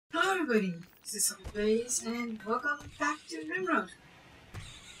everybody, this is Sandbags and welcome back to RimWorld.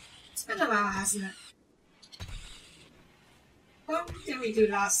 It's been a while, hasn't it? What did we do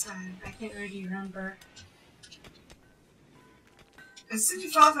last time? I can't really remember. I seem to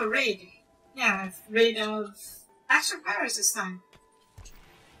fall off a raid. Yeah, a raid of actual pirates this time.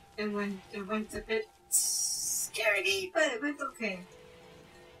 And it went a bit scary, but it went okay.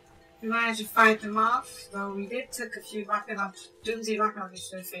 We managed to fight them off, though we did take a few doomsday rocket launchers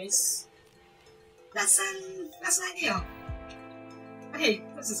to the face. That's an ideal. But hey,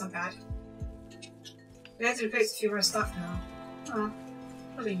 this isn't bad. We have to replace a few more stuff now. Oh,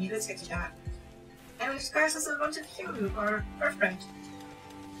 what do we need? Let's get to that. And we disguise as a bunch of Hulu or Earthbread.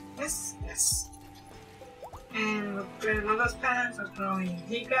 Yes, yes. And we're growing logos plants, we're growing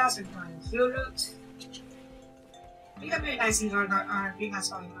hay grass, we're growing heal root. We got very nice in our greenhouse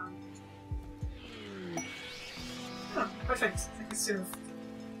volume now. Oh, perfect. I can serve.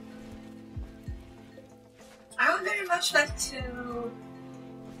 I would very much like to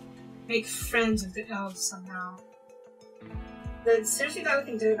make friends with the elves somehow. There's seriously that we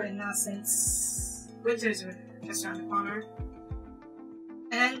can do right now since winter's just around the corner.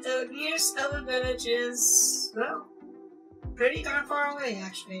 And the nearest elven village is, well, pretty darn far away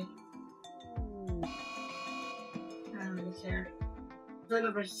actually. I don't really care. Then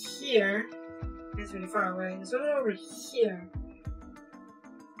over here, it's really far away. There's one over here.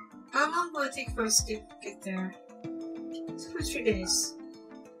 How long will it take for us to get there? It's about 3 days.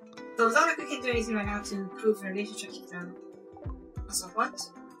 So it's not like we can do anything right now to improve the relationship with them. Also, what?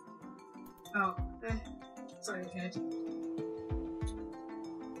 Oh, sorry, kid.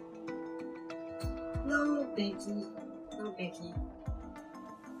 No, Becky. No, Becky.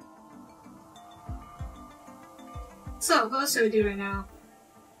 So, what else do we do right now?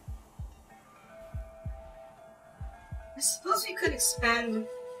 I suppose we could expand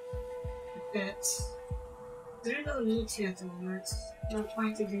a bit. There's no need to at the moment. No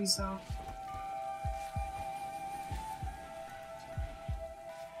point to do so.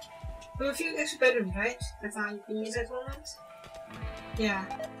 But a few extra bedrooms, right? That's how you can use at the moment? Yeah.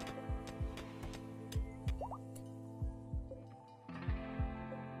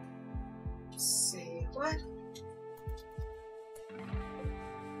 Let's see, what?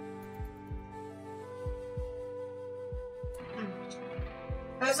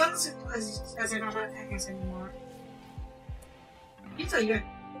 As long as they're not attacking us anymore. You thought you're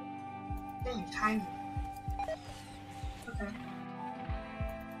tiny. Okay.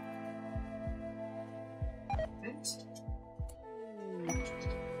 Right.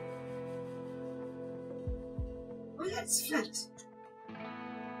 Oh, that's Flint.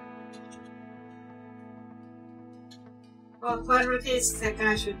 Well, whoever it is, that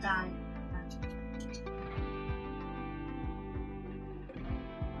guy should die.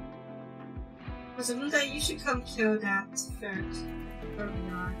 So Linda, you should come kill that ferret. Where we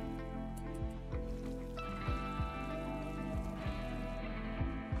are.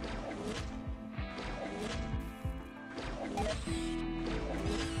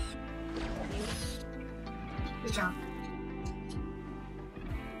 Good job.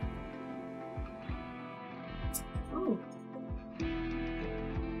 Oh.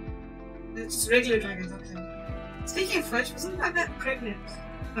 It's regular dragons, okay. Speaking of which, wasn't I that pregnant?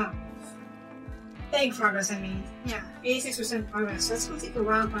 Oh. Egg progress, I mean. Yeah, 86% progress. That's gonna take a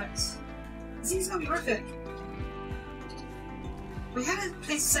while, but I think it's gonna be worth it. We had a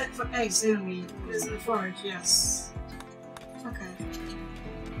place set for eggs, didn't we? It was in the forge, yes. Okay.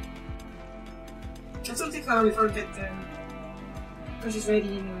 That's gonna take a while before we get there. Because she's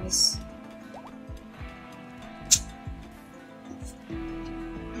ready anyways.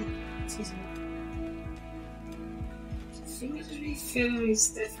 Excuse me. I think it's really feeling really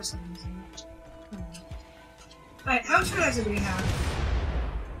stiff for some reason. Alright, how much fertilizer do we have?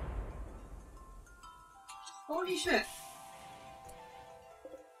 Holy shit.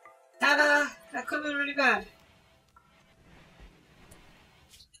 That could have been really bad.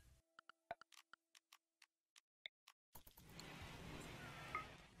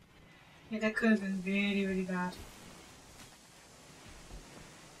 Yeah, that could have been really, really bad.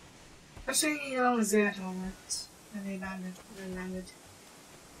 Especially no one was there at the moment when they landed.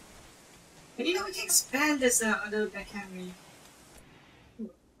 But you know, we can expand this out a little bit, can't we?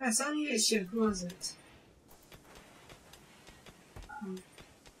 That's only a ship. Who was it?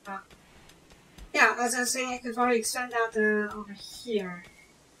 Yeah, as I was saying, I could probably extend out over here.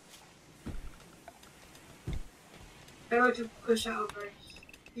 If I were to push out over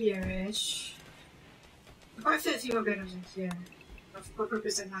here-ish. I'll probably fit a few more bedrooms in here. But for what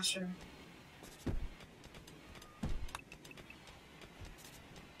purpose, I'm not sure.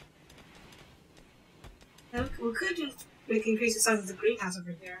 Now, we could increase the size of the greenhouse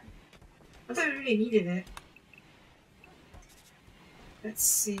over here. I thought we really needed it. Let's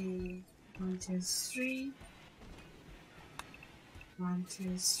see. 1, 2, 3. 1,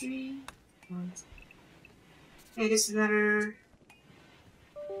 2, 3. 1, 2. Okay, this is another.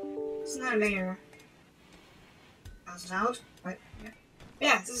 This is another layer. That was loud, but yeah.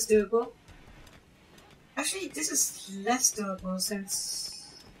 Yeah, this is doable. Actually, this is less doable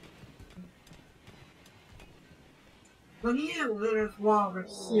since we need a little wall over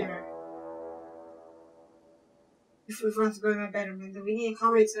here. If we want to go to my bedroom, and then we need a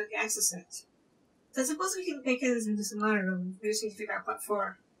hallway to access it. So I suppose we can make it into some other room. We just need to figure out what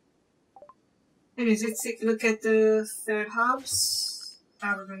for. Anyways, let's take a look at the third hubs.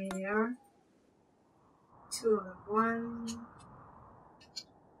 However many they are. 2 of them. 1.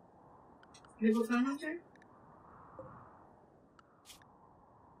 Label phone hunter?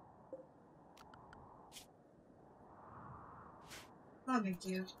 Not a big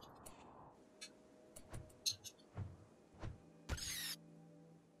deal.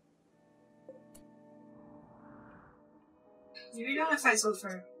 You really want to fight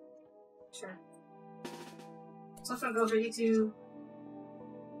sulfur? Sure. Sulfur go ready to.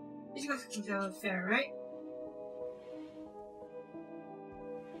 You go to the fair, right?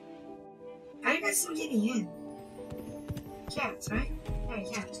 How do you guys still getting in? Can't, right? Yeah,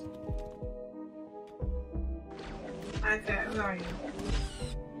 you can't. Okay, where are you?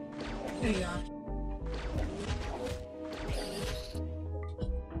 There you are.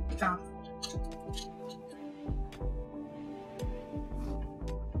 Good job.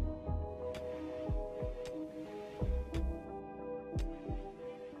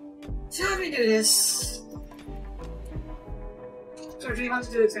 So how do we do this? So do you want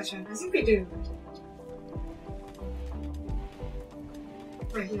to do a session? I think we do.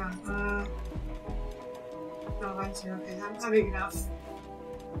 Wait, hang on. No, 1, 2, okay, that's not big enough.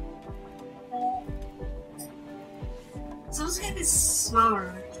 So let's get this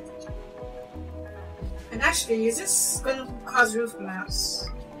smaller. And actually, is this going to cause roof collapse?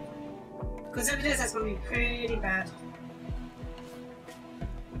 Because if it is, that's going to be pretty bad.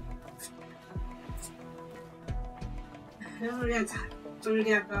 I don't really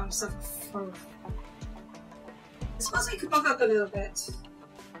have stuff for. I suppose we could buff up a little bit.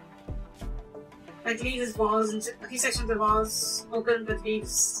 Like leave these walls and a few sections of the walls open, but leave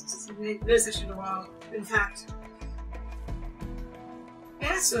this section of the wall intact. Yeah,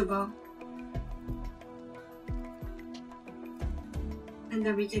 that's doable. And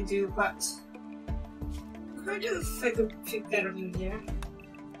then we can do what? We're going to do like a big bedroom here.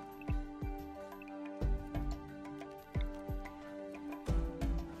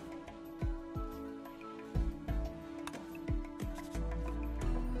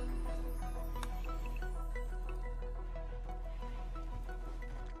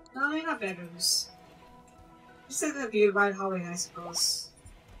 No, they're not bedrooms. Just like a be a wide hallway, I suppose.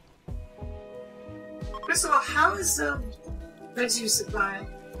 First of all, how is the veggie supply?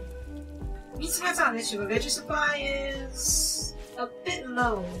 Meat supply's not an issue, but veggie supply is a bit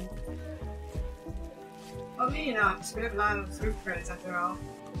low. Well, maybe not, because we have a lot of fruit breads after all.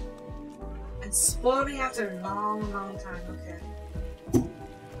 And spoiling after a long, long time, okay.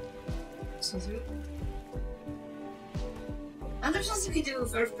 Excuse me. And there's nothing you can do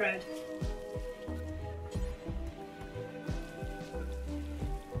with earth bread.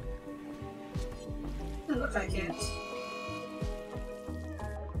 Doesn't look like it.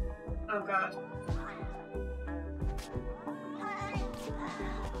 Oh god.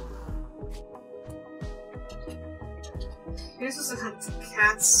 You're supposed to hunt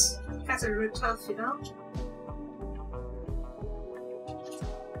cats. Cats are really tough, you know?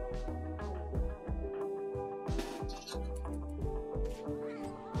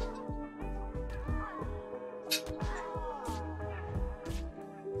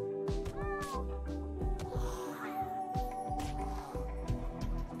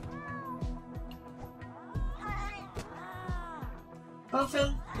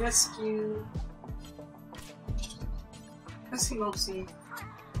 Dolphin, rescue. Rescue Mopsy.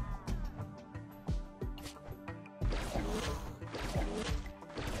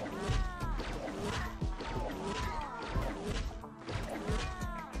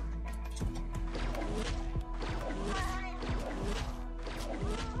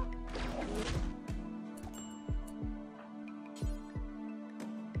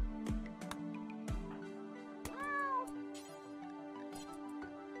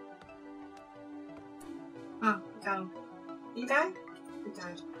 Oh, got him. He died? He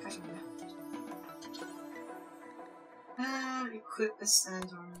died. Kind of. Equip the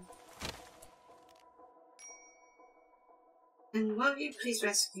sand armor. And will you please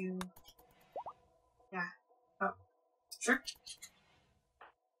rescue? Yeah. Oh, sure.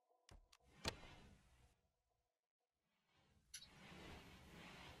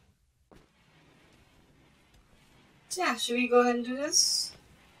 So yeah, should we go ahead and do this?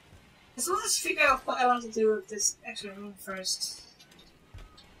 As well as figure out what I want to do with this extra room first.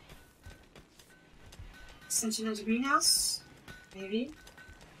 Extension of the greenhouse? Maybe.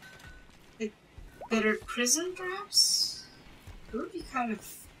 A better prison, perhaps? It would be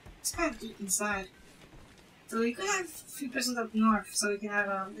it's kind of deep inside. So we could have a few prisons up north, so we can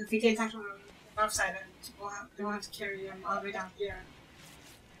have, if we get attacked from the north side, then we won't have to carry them all the way down here.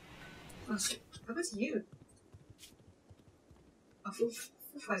 Oh shit, what was you? Oh, who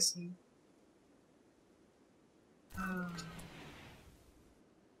was you? Oh.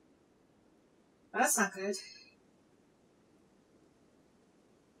 Well, that's not good.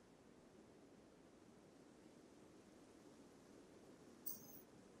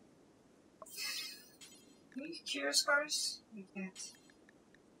 Can we cure scars? We can't.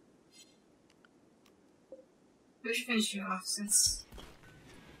 We should finish you off since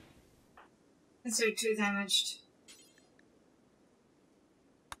they're too damaged.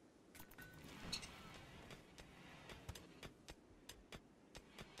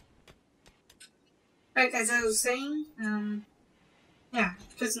 Right, as I was saying, yeah,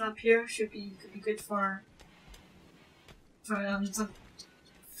 prison up here could be good for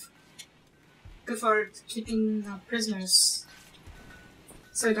good for keeping prisoners,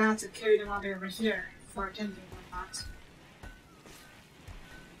 so you don't have to carry them all the way over here for attending and whatnot.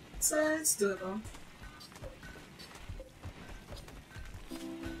 So it's doable.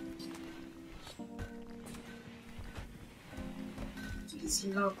 It's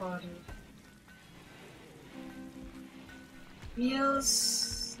low quality.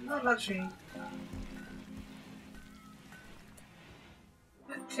 Meals, no luxury.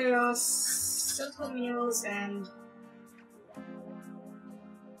 Materials, simple meals, and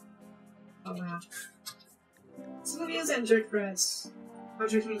oh wow, simple meals and jerk breads or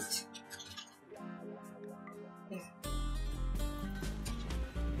jerk meat. Yeah.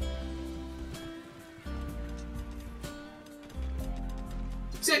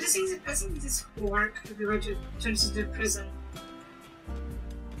 So I think this will work if we were to turn this into a prison.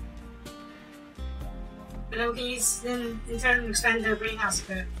 But then we can use, then in turn expand the greenhouse a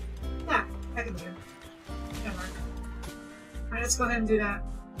bit. Yeah, I can do it. That'll work. Alright, let's go ahead and do that.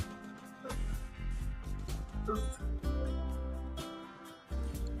 Oof.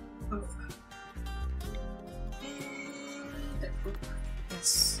 Oof. And oof.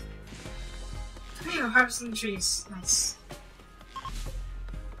 Yes. Hey, we're harvesting trees. Nice.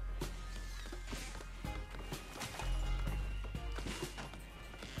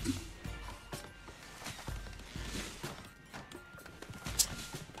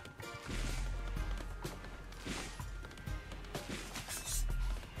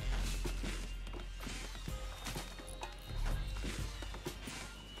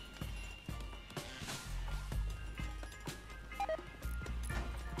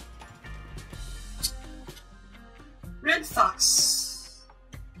 Red fox.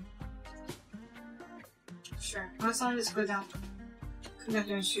 Sure. Let's not just go down there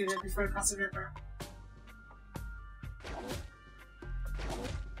and shoot it before it crosses the river.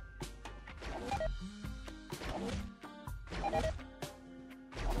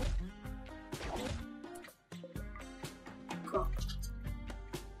 Cool.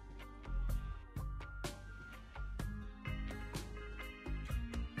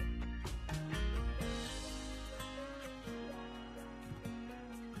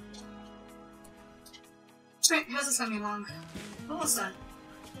 Wait, how's this coming along? Almost done.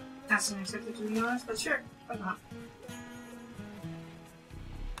 Faster than expected, to be honest, but sure, why not?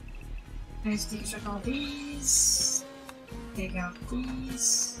 Let's deconstruct all these. Take out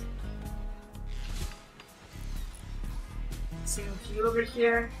these. Single key over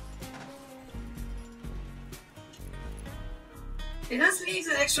here. It does leave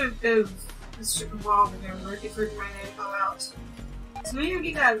an extra bit of this strip of wall over there. We're looking for it to go out. So maybe we'll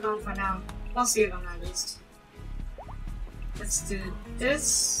keep that going for now. I'll see it on that list. Let's do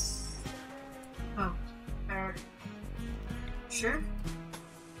this. Oh, sure.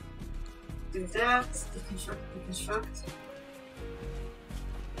 Do that. Deconstruct.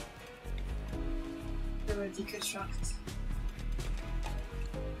 Then we'll deconstruct.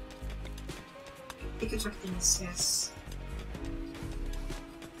 Deconstruct these, yes.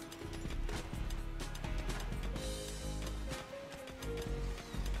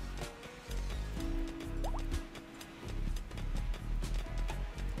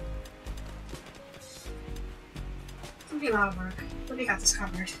 be a lot of work, but we got this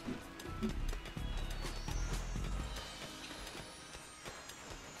covered.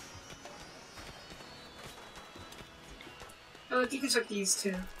 Oh, deconstruct these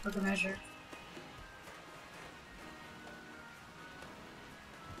too, for the measure.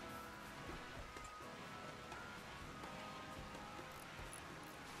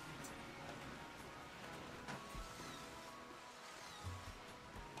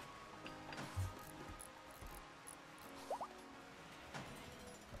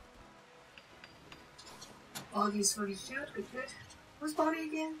 All these for the shield, good. Who's body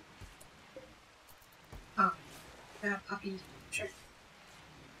again? Oh, that puppy. Sure.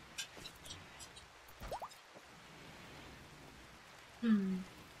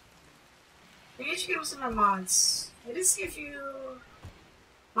 Maybe I should give some more mods. I did see a few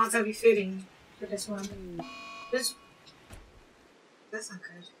mods that would be fitting for this one. This. That's not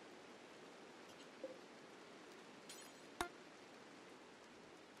good.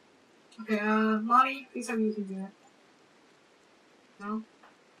 Okay, Molly, please tell me you can do it. No?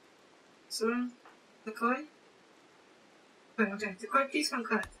 Soon? Decoy? Wait, okay. Decoy, please come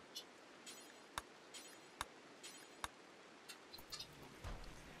cut.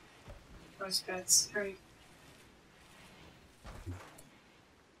 First pets, hurry.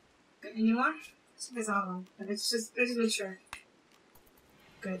 Good, any more? I think that's all of them, but it's just make sure.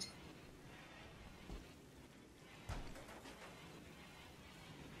 Good.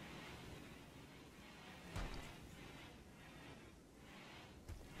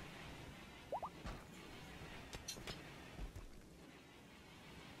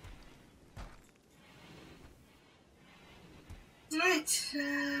 Alright,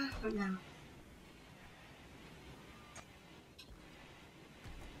 what now?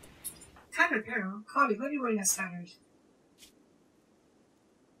 Kind of apparel. Colby, what are you wearing as standard?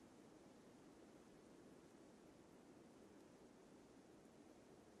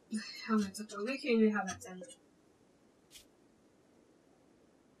 Helmet, okay, we can have that then.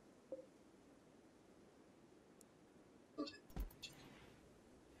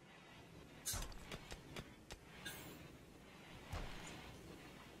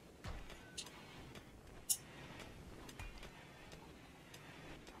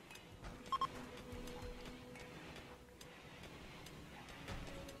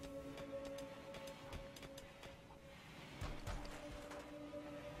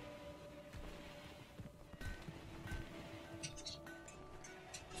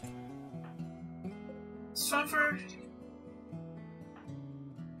 Stronghold.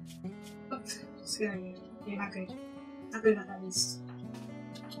 Oops, scary. You're not good. Not good enough at least.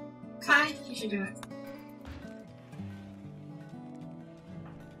 Kai, you should do it.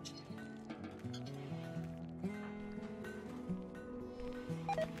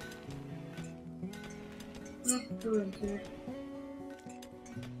 Yeah, you're really good.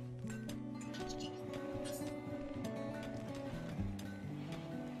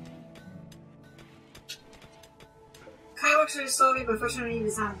 Kai works really slowly, but fortunately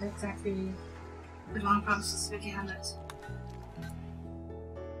it's not exactly a long process to make a helmet.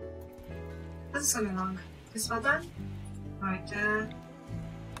 This is coming along. Is well done? Alright,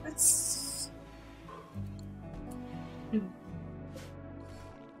 let's...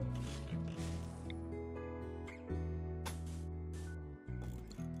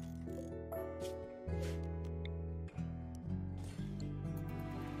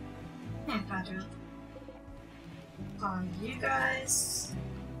 Yeah, gotcha. On you guys.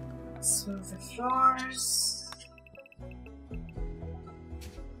 Smooth the floors.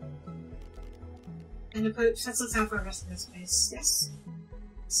 And to put settle down for the rest of this space. Yes?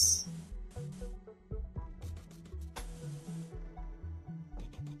 Yes.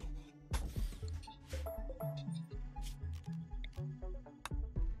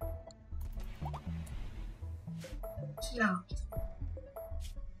 No.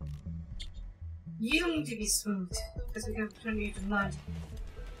 You don't need to be smooth, because we can turn you to mud.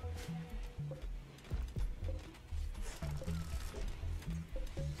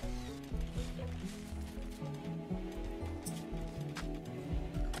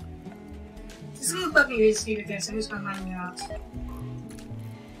 This little buggy is here today, so I'm just gonna mind you out.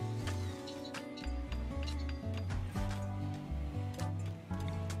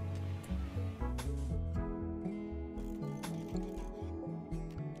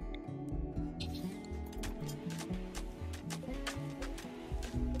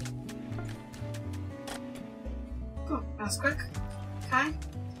 Cool, that was quick. Okay.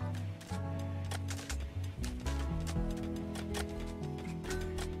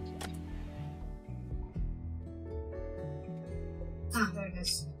 Ah, there it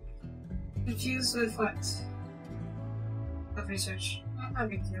is. Confused with what? of research. No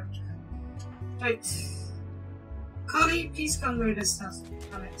big deal. Right. Collie, please come with this stuff.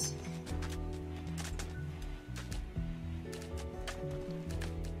 Alright.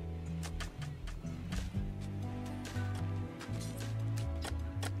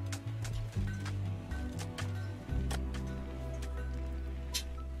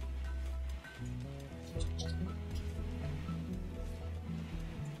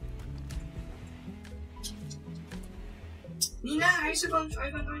 Nina, are you going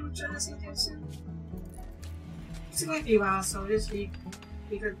to join us anytime soon? It's going to be a while, so this week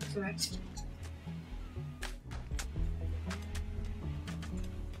we could do it.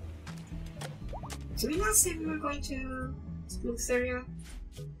 Did we not say we were going to explore this area?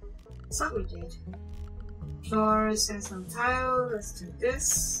 I thought we did. Floors and some tile, let's do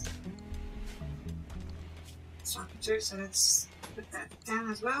this. Structure, so let's put that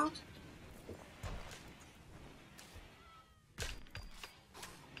down as well.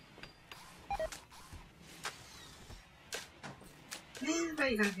 Man, why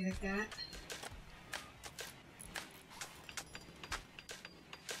you gotta be like that?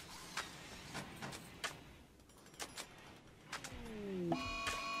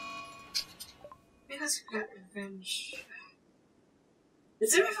 Because we got revenge.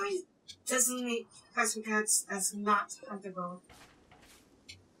 Is there if we designate Cosmic Cats as not huntable?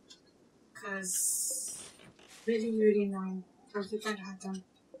 Because really annoying. Because we're trying to hunt them.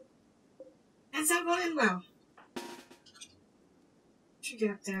 And it's not going well. Should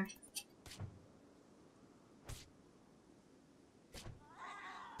get up there.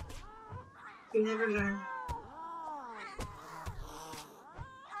 We never learn.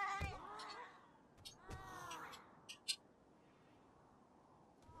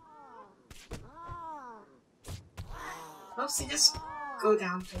 Mostly just go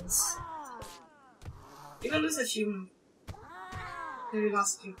down, please. You're gonna lose a few. Maybe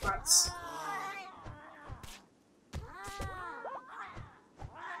lost a few parts.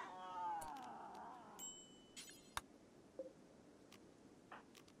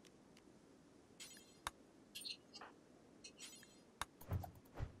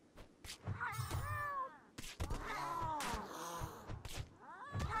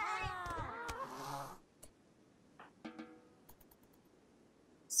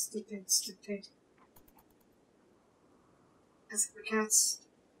 Stupid. As for cats.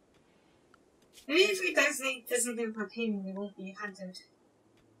 Maybe if we designate for painting, they won't be hunted.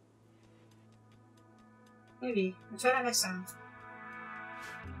 Maybe. We'll try that next time.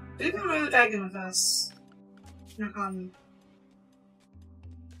 Do we have a royal dragon with us? In our colony?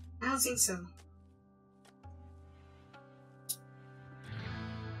 I don't think so.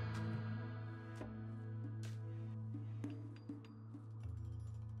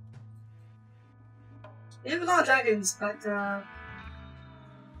 We have a lot of dragons, but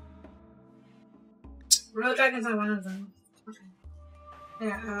royal dragons are one of them. Okay.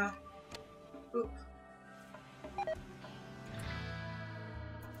 Yeah, oop.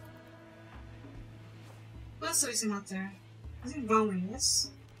 What else are we seeing out there? Is it wrong with this?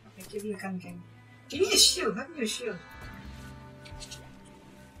 Okay, give me a gun again. Give me a shield, have me a shield.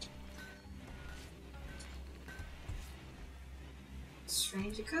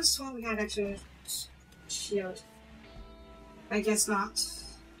 Strange, it could have sworn we had extra shield. I guess not.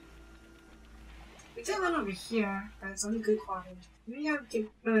 We did one over here, but it's only good quality. Maybe I'll give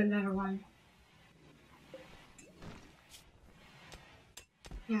another one.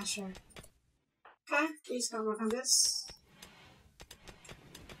 Yeah, sure. Okay, please go work on this.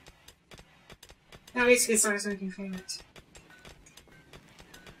 Now let's get started so we can frame it.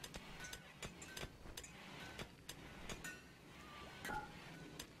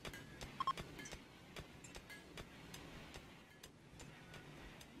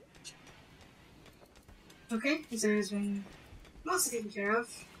 Okay, this area has been mostly taken care of.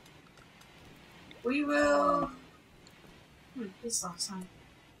 We will. This last time.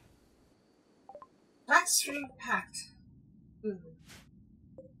 Backstream packed.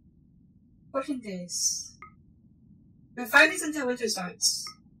 14 days. We have 5 days until winter starts.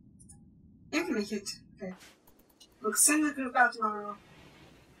 Yeah, we can make it. Okay. We'll send the group out tomorrow.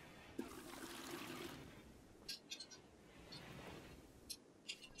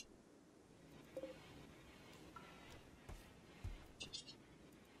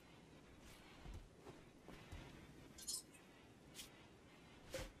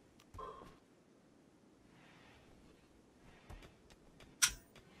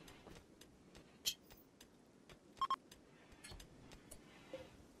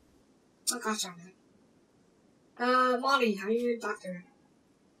 Oh gosh darn it. Molly, are you a doctor?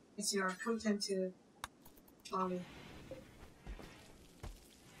 It's your content to Molly.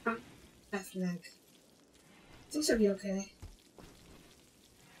 Left leg. Things will be okay.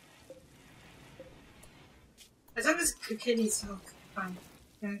 As long as the kid needs milk, fine.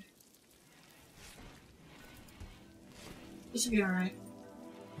 Good. He should be alright.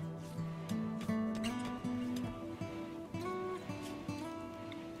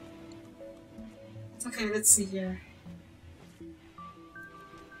 Okay, let's see here.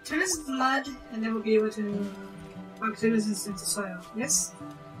 Turn this into mud, and then we'll be able to turn this into soil. Yes?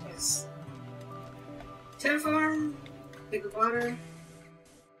 Yes. Terraform, liquid water.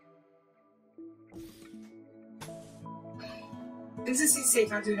 Consistency's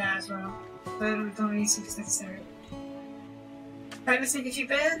sake, I'll do that as well. But I don't really think it's necessary. Alright, let's make a few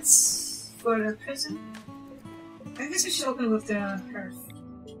beds for the prison. I guess we should open with the earth.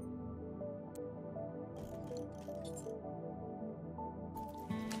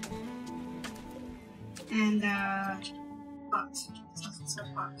 And pot. It's a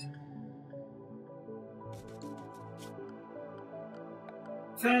pot.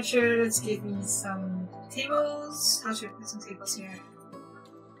 Furniture, let's give me some tables. I'll put some tables here.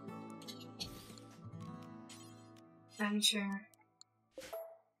 Furniture.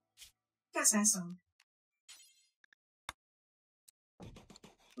 That's sandstone.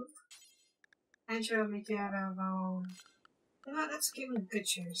 Furniture, I'll make it out of, you know, let's give them good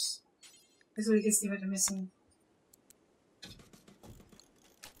chairs. So we can see what they're missing.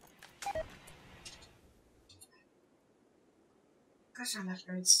 Gosh, I'm not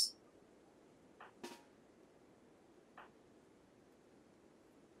birds.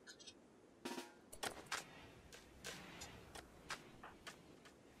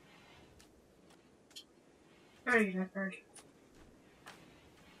 Very that bird.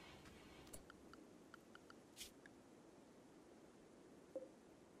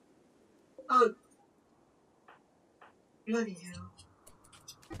 Oh, bloody hell.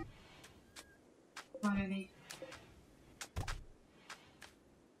 What are they?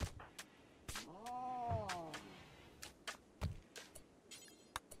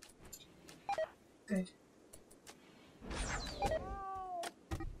 Good.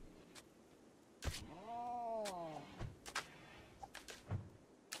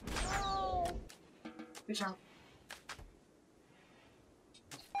 Good job.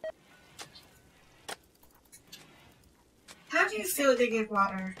 How do you feel they get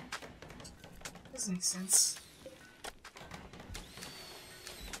water? Doesn't make sense.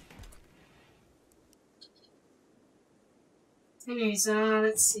 Anyways,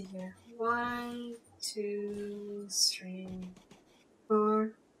 let's see here. 1, 2, 3,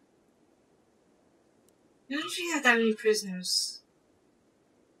 4. We don't usually have that many prisoners.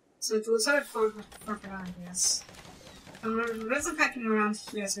 So it was hard for around, I guess. Let's look packing around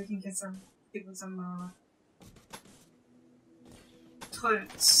here so we can get some people some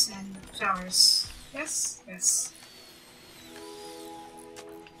toilets and showers. Yes? Yes.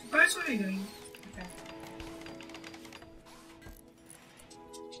 Birds, what are you doing? Okay.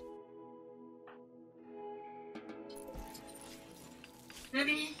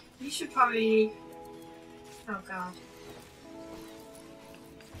 Maybe you should probably. Oh god.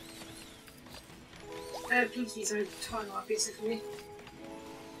 Pinkies are torn off basically.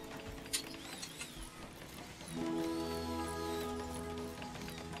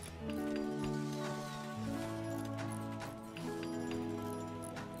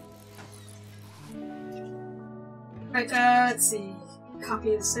 Right, let's see.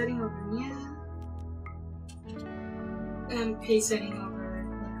 Copy the setting over here. And paste setting over here.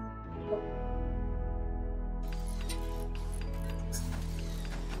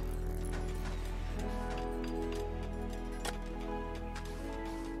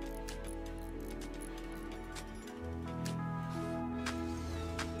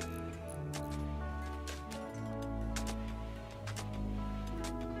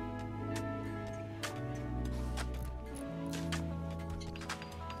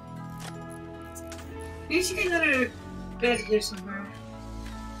 Maybe she can get another bed here somewhere.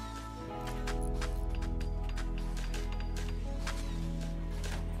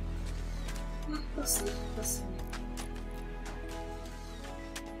 We'll see, we'll see.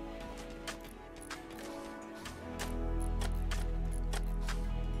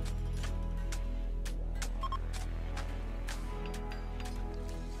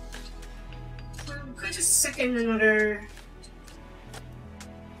 Could just stick in another.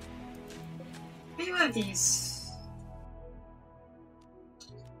 Maybe one of these.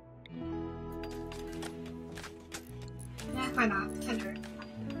 Yeah, why not? Can't hurt.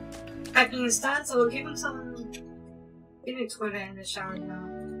 Packing is done, so we'll give him some. Give him a toilet and a shower now.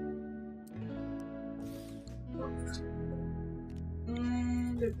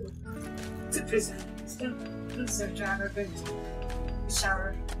 And to prison. Still concerned to have a good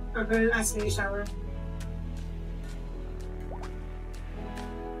shower. Or a good isolated shower.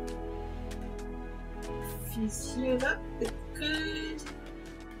 If he's healed up, it's good.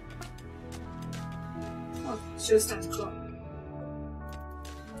 Oh, shield stands cool.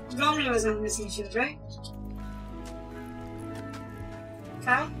 Normally was on missing shield, right?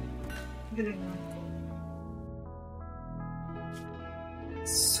 Okay. Good enough.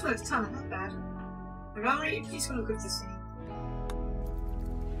 Sweat a ton, not bad. Normally, he's gonna cook this thing.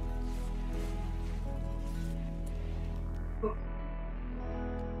 Cool.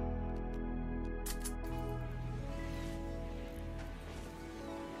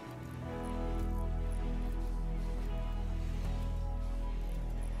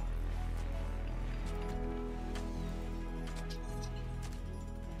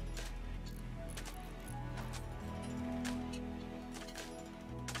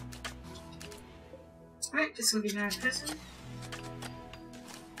 Alright, this will be now in prison.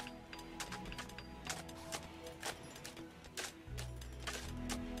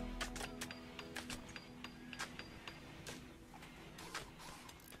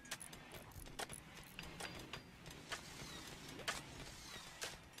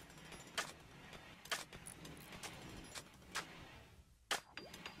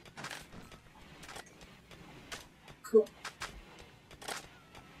 Cool.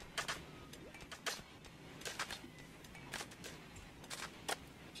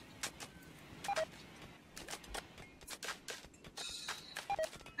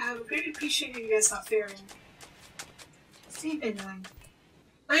 I would really appreciate you guys not fearing. What's he been doing?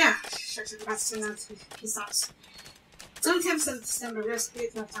 Oh yeah, shucks, I forgot to send out his thoughts. It's only 10th of December, we have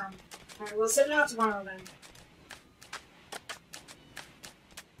enough time. Alright, we'll send it out tomorrow then.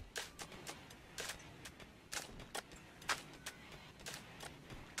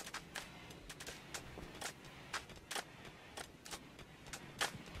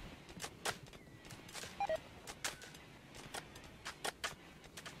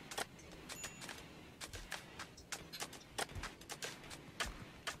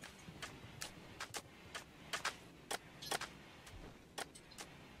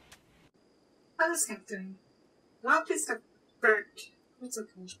 How's this camp doing? Well, please got burnt. It's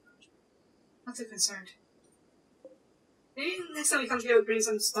okay. Not too concerned. Maybe next time we come here, we'll bring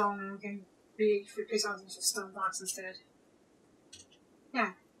some stone and we can replace all these stone blocks instead.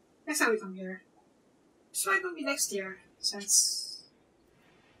 Yeah, next time we come here. This might be next year, since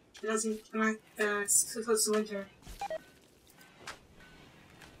it doesn't like it's too close to winter.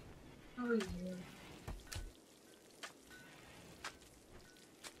 Oh yeah.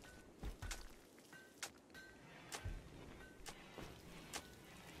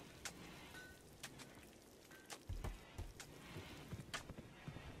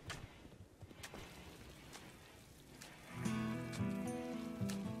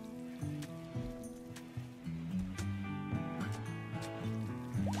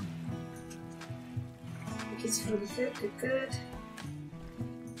 It's fully fit, good.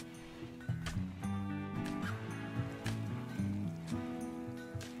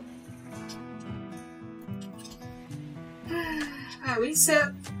 We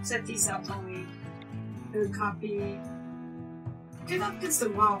set these up only. We copy. Get up against the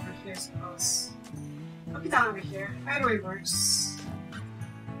wall over here, I suppose. I'll be down over here. Either way works.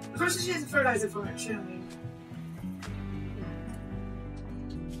 First, we have to fertilize it for it, shouldn't we?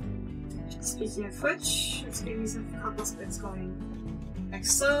 Speaking of which, let's get me some compost bits going. Like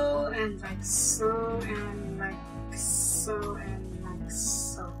so, and like so, and like so, and like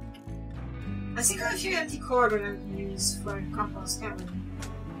so. I think I have a few empty corridor that we can use for compost, can't we?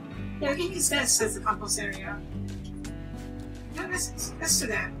 Yeah, we can use this as the compost area. Yeah, let's do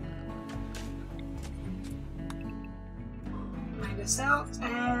that. Line this out,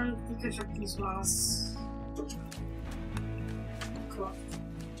 and deconstruct these walls. Cool.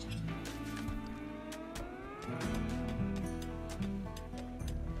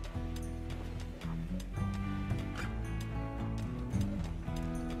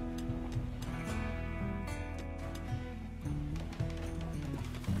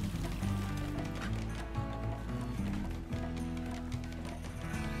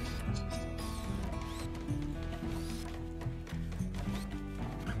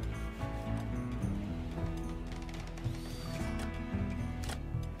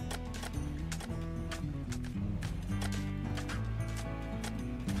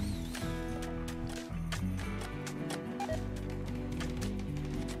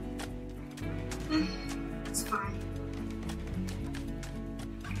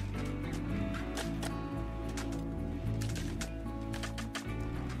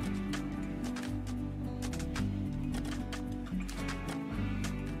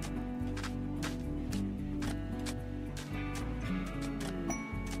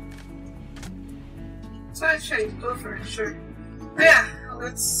 So I trade, go for it, sure. Oh yeah,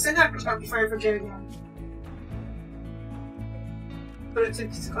 let's send out the before I forget again. Put it to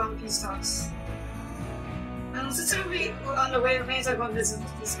go on peace talks. And since we'll be on the way, it means I won't visit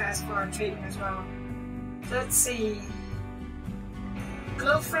these guys for trading as well. So let's see.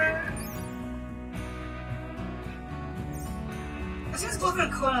 Gopher. I think it's Gopher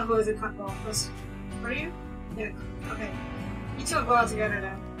and Kona who is a couple. Were you? Yeah, okay. You two will go out together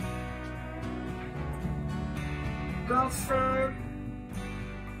then. Gopher,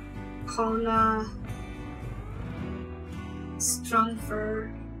 Kona, Stronghold.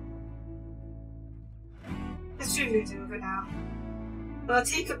 Let's do you do for now. I'll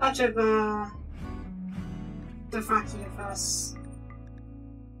take a bunch of the Fraki of us.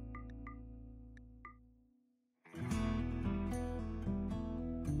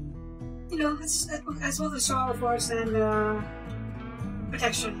 You know, as well as show force and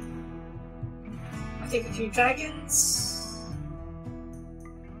protection. I'll take a few dragons.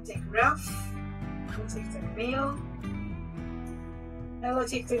 I'll take Ralph. I'll take the male. And I'll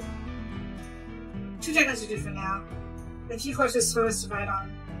take the 2 dragons to do for now. The few horses for us to ride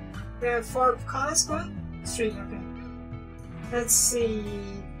on. We have 4 colonists going? 3, okay. Let's see.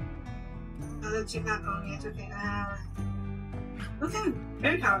 Let's check that going yet, okay. Okay,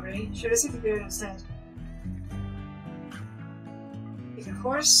 very cavalry. Should I see the beard instead? Take a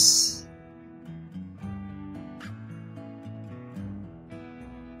horse.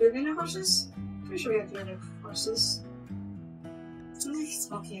 Do we have any horses? Pretty sure we have the other horses. Something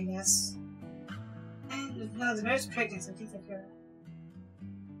smoky, I guess. And no, the mare's pregnant, so I think they're good.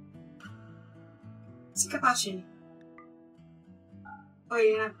 Sikabashi. Oh,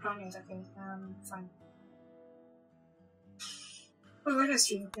 you're not grown yet, okay. Fine. Oh, where is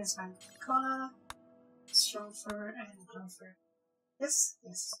she? That's fine. Kona, Stronghold, and Gopher. Yes?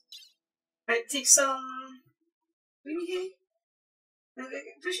 Yes. Right, take some. Green hay? I'm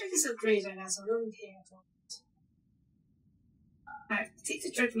pretty sure this is great right now, so green hay at the moment. Alright, take the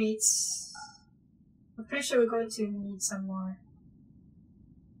jerk meats. I'm pretty sure we're going to need some more.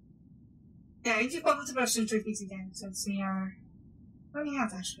 Yeah, I need to pop into production jerk meats again, since we are. What do we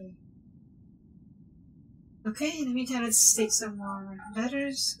have actually? Okay, in the meantime, let's take some more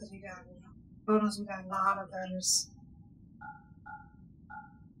letters, because we got, bonus, we got a lot of letters.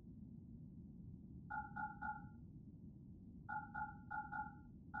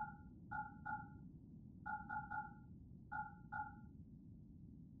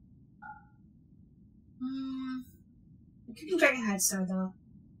 I'm keeping dragon hides though.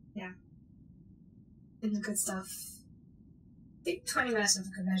 Yeah. And the good stuff. I think 20 minutes is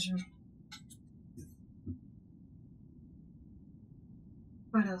a good measure.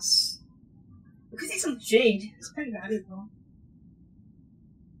 What else? We could take some jade. It's pretty valuable.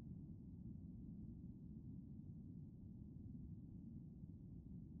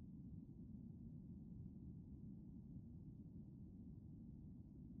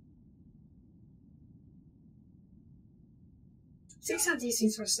 Take some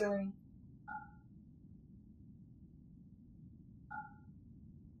DCs for selling.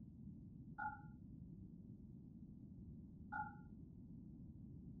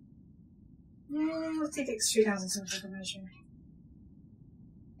 We'll take X 3,000 some for the measure.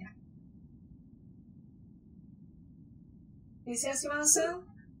 Yeah. Anything else you want to sell?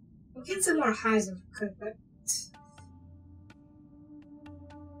 We'll get some more highs if we could, but.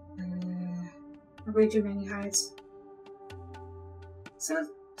 Way too many hides. So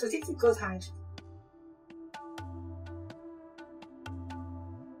take the gold hide.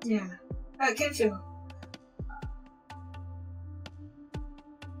 Yeah. I can't feel.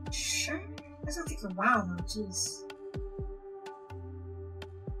 Sure. That's gonna take a while though, jeez.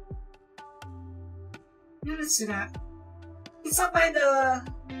 Yeah, let's do that. It's up by the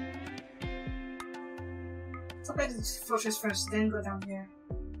fortress first, then go down here.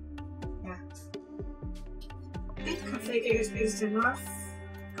 Yeah. I think configure is the north.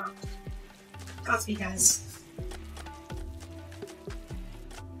 Got me, guys.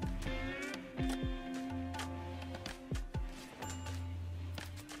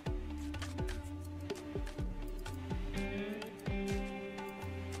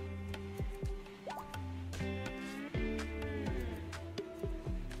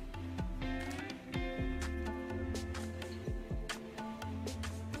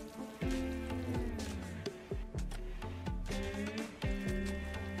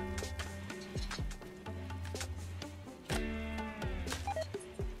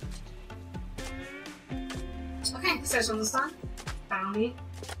 Okay, search on the sun. Bounty.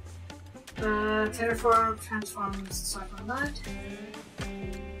 Terraform transforms Cyclone Blood.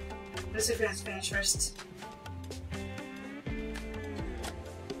 Let's see if we have to finish first.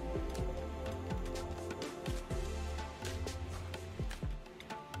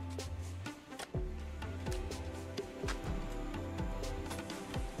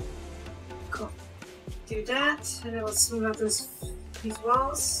 Cool. Do that, and then we'll smooth out these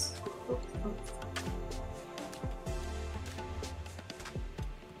walls. Oh, oh.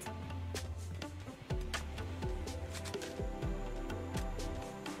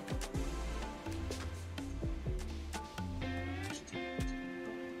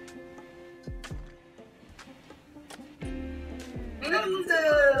 I'm gonna move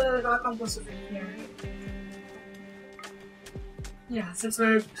the rock compost over here. Yeah, since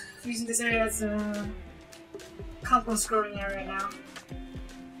we're using this area as a compost growing area right now.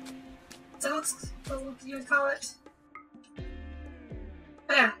 So what you would call it?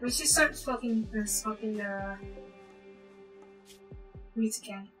 But yeah, we should start smoking the weeds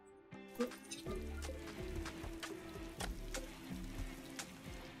again.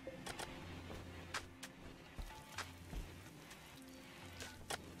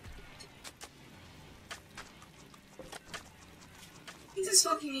 The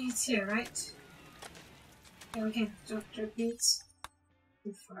smoking units here, right? Yeah, we can drop dirt beats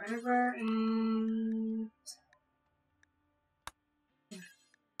forever and yeah,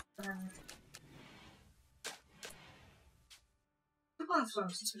 forever. The bottom floor,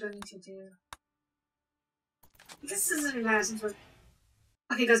 since we don't need to do. This doesn't matter since we're.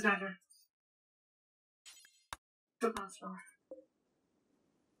 Okay, it does matter. The bottom floor.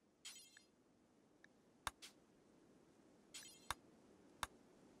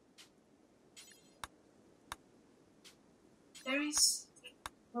 There is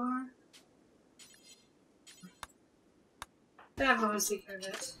more. I have a secret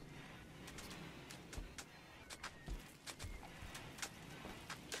of it.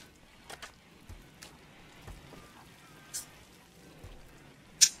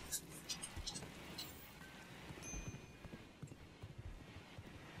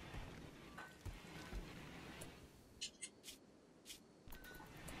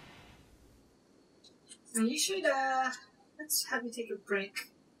 Now you should let's have you take a break.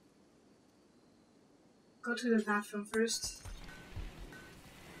 Go to the bathroom first.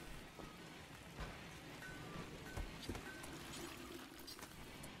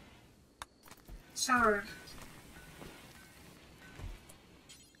 Shower.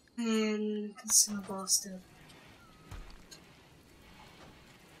 And consumable still.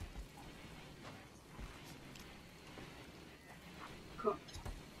 Cool.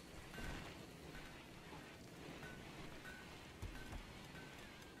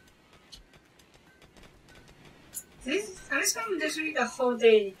 I'm spending this week a whole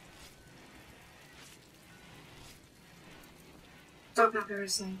day talking about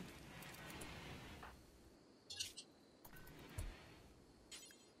everything.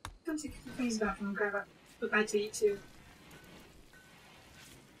 Come to the bathroom and grab a bite to eat too.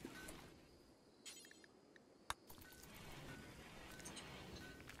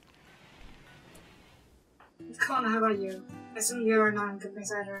 Kona, how about you? I assume you're not in good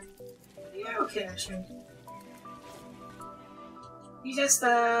place either. You're okay actually. You just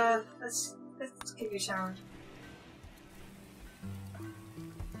let's give you a shower.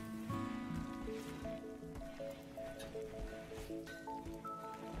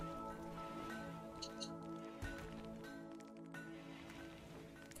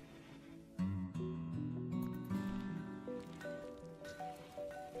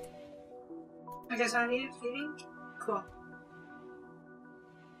 I guess I need feeding? Cool.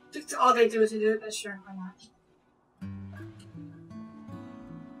 Just all they do is to do it, but sure, why not?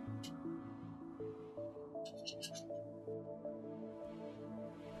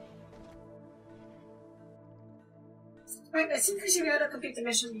 Right, I think we should be able to complete the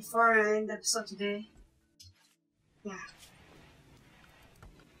mission before I end the episode today. Yeah.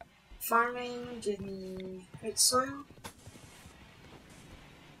 Farming, give me rich soil.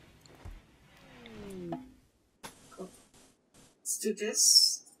 Cool. Let's do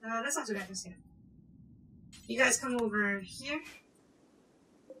this. Let's not do that just yet. You guys come over here.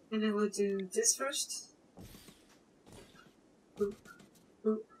 And then we'll do this first. Boop,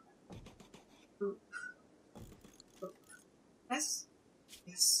 boop, boop, boop. Yes?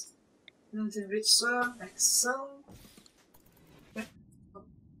 Yes. And then do rich soil, like so. Yep. Cool.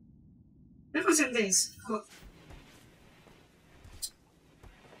 That was 10 days. Cool.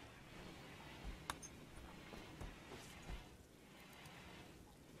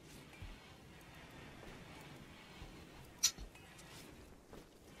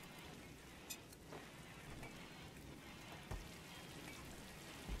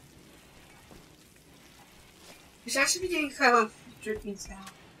 We should actually be getting quite a lot of drip meats now.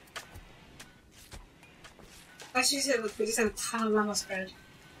 Actually, we just have a ton of llama spread.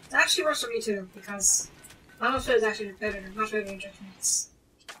 It actually works for me too, because llama spread is actually better, much better than drip meats.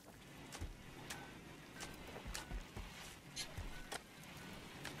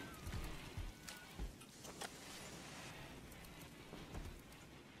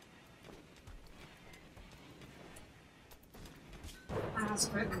 That's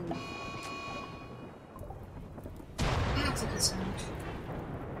quick. That's a good sound.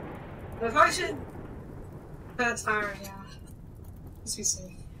 But if I should... That's fire, yeah. Let's be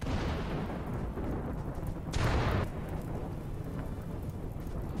safe.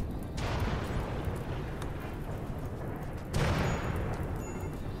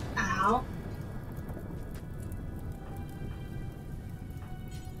 Ow.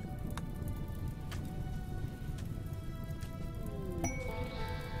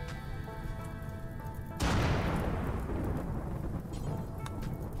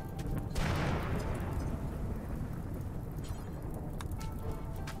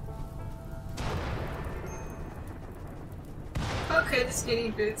 Okay, this is getting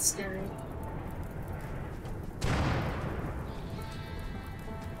a bit scary.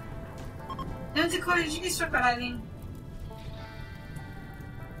 No, Dakota, did you get struck by lightning?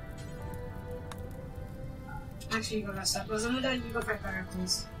 Actually, you go messed up. Well, I'm done. You go fight fire,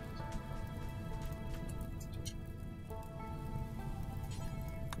 please.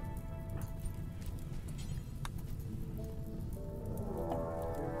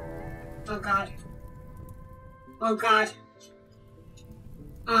 Oh god. Oh god.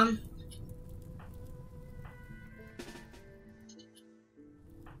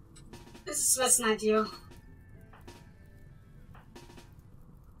 This is less than ideal.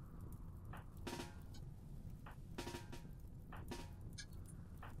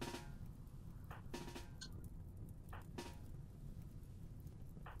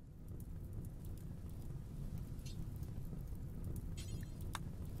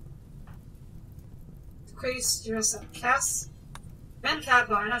 Increase your cast. Ben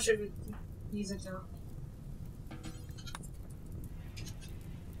Kappa, I'm not sure if we use it though.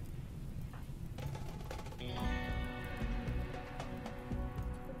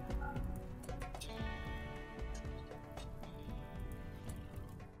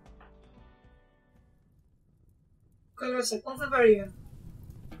 What's are you?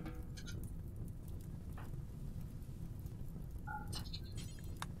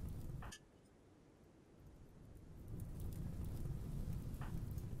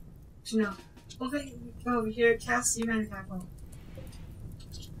 No. Over here, cast you man tackle.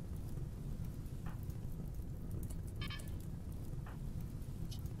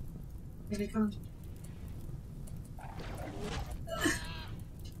 Here they come.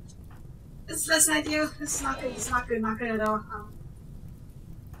 It's less than ideal. It's not good. It's not good. Not good at all.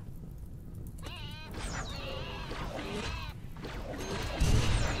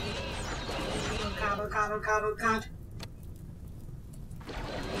 Oh god! Oh god! Oh god! Oh god!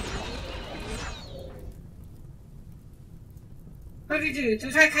 What do we do? Do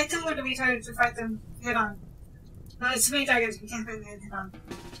we try to kite them or do we try to fight them head on? No, it's too many targets. We can't fight them head on.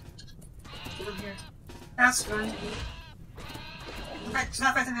 Get over here. Fast run. In fact,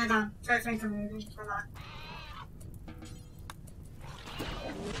 not fight them head on. Try to flank them maybe. Or not.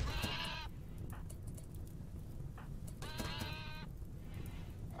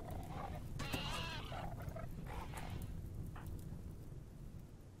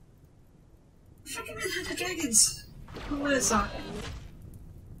 Freaking man, the dragons! Who is that?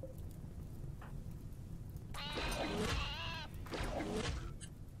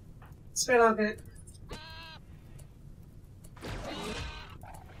 Spread out a bit.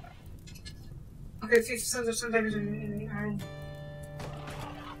 Okay, 50% of some damage in the iron.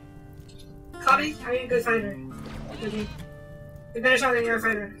 Cody, are you a good fighter? Good. You're better shot than you're a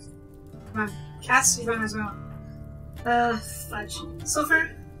fighter. Come on. Cass, you run as well. Fudge.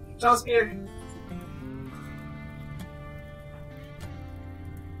 Sulfur, Jaw Spear.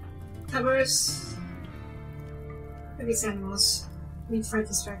 Peppers. Maybe these animals. We need to fight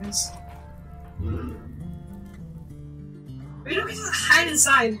these dragons. We don't get to hide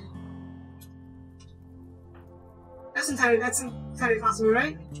inside. That's entirely possible,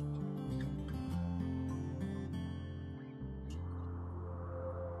 right?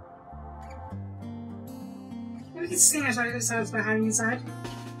 Maybe we can sting ourselves by hiding inside.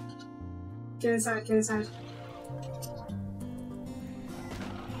 Get inside, get inside.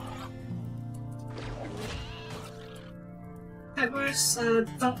 Peppers,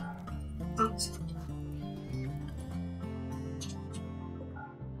 don't.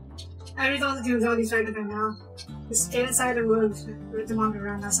 I really don't want to deal with all these right now. Just get inside the wood with the wander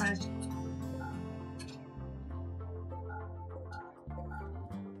around outside.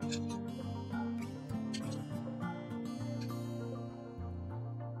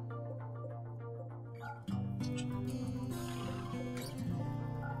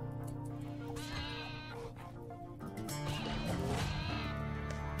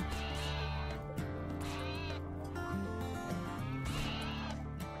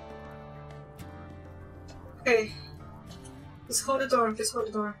 Okay. Just hold the door, just hold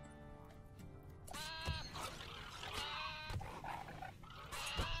the door.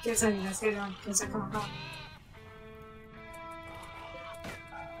 Get inside, you guys, get it on. Get inside, come on, come on.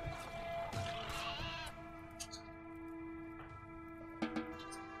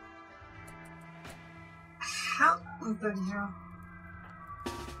 How? Oh, bloody hell.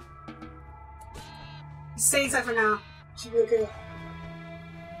 Stay inside for now. Should be okay.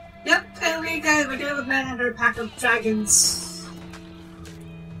 Yep, and we guys, we're dealing with men under a pack of dragons.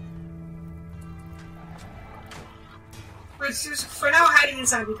 We're just, for now, hiding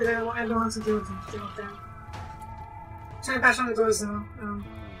inside because I don't want to deal with them. Trying to patch on the doors though.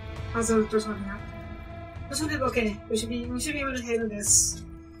 How's the doors working out? This will be okay. We should be able to handle this.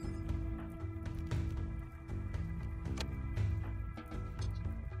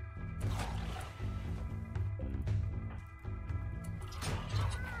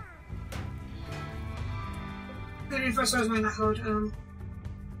 The reinforcements might not hold.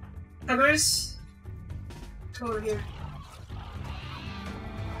 Peppers? Come over here.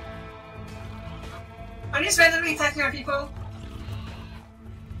 Are these randomly attacking our people?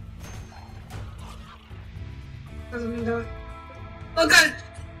 There's a window. Oh god!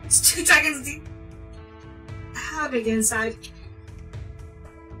 It's 2 dragons deep! How did they get inside?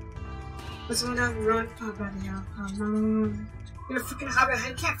 Let's go down and run. Oh god, yeah. Oh no. You're a freaking hobbit.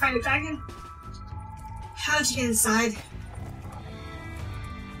 You can't find a dragon? How'd you get inside?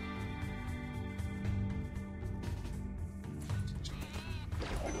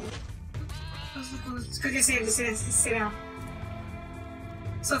 It's good to see him, just sit down.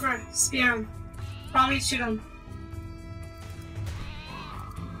 So far, spear him. Probably shoot him.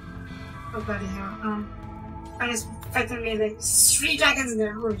 Oh bloody hell. I just fight them melee. There's 3 dragons in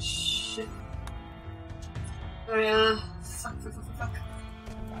there. Holy shit. Alright, fuck.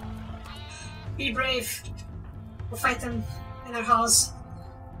 Be brave. We'll fight them in their halls.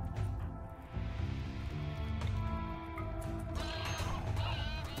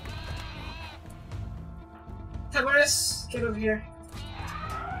 Tavares, get over here.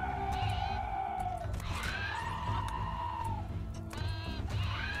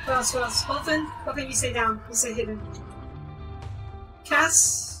 What else? Open, you stay down. You stay hidden.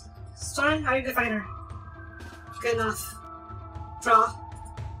 Cass, Storm, how are you the fighter? Good enough. Draw.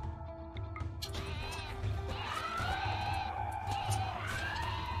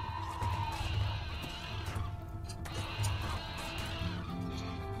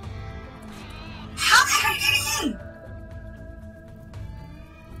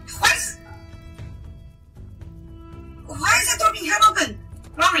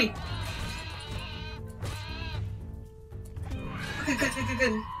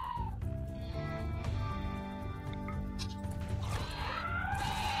 Good.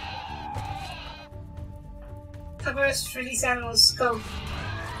 Tavares, release animals. Go.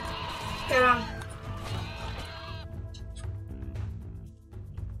 Get on.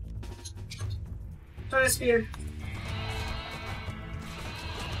 Throw a spear.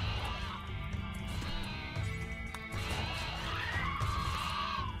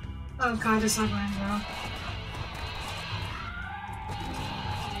 Oh god, it's not going well.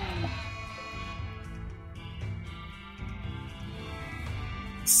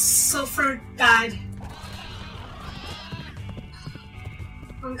 Sulfur died.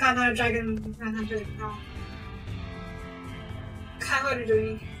 Oh god, not a dragon. Not a dragon. No. God, what are you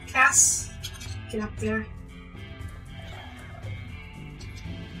doing? Cass? Get up there.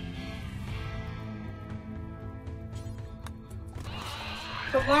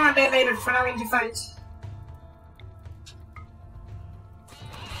 But more on that later. For now, we need to fight.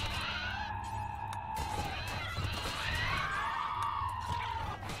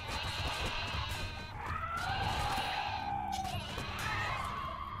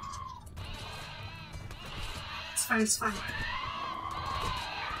 It's fine.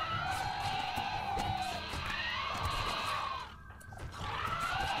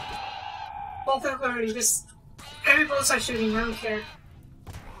 Both of them already just everybody start shooting, I don't care.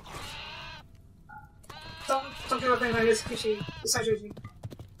 Don't give up anybody, just start shooting.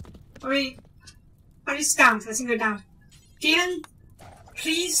 Are you down? I think they're down. Gaiden,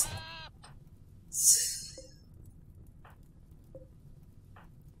 please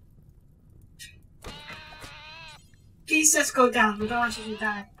Please just go down. We don't want you to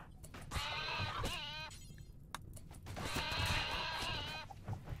die.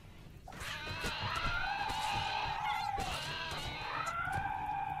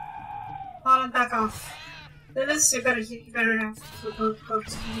 Fallen back off. Lilith, you better have to go to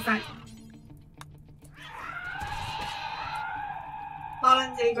the fight.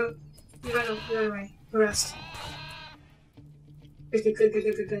 Fallen, there you go. You run away. Go rest.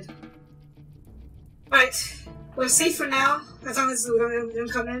 Good. Right. We're safe for now, as long as we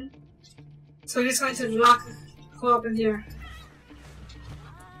don't come in. So we're just going to lock Cole up in here.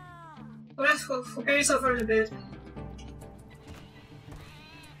 We'll prepare yourself for a bit.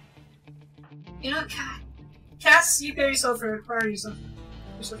 You know, Cass, you bury yourself for where are you?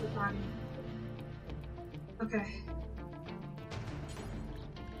 Yourself for body. Okay.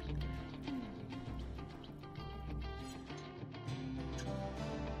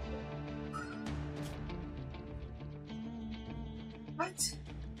 What?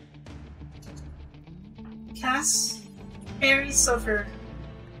 Cass, bury sulfur.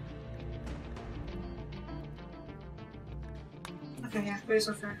 Okay, yeah, bury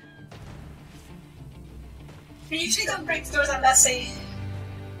sulfur. We usually don't break the doors unless the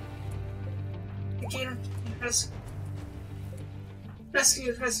game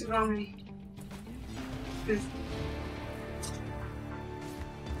rescue Romney. Good.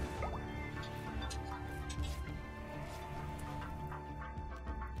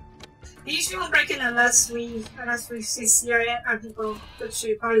 We usually won't break in unless we see our people, which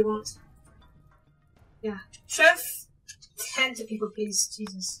we probably won't. Yeah. Trev, tend to people, please.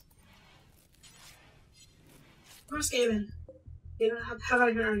 Jesus. Where's Galen? Galen, how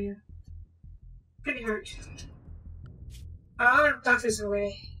hurt are you? Pretty hurt. Our doctor's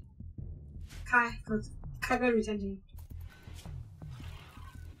away. Kai better attend to you.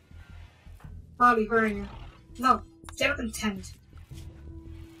 Molly, where are you? No, get up and tend.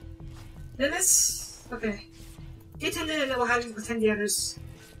 Lilith? Okay. Get tended and then we'll have you attend the others.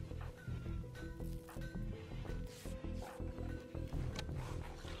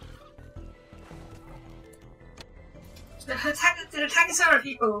 They're attacking some of our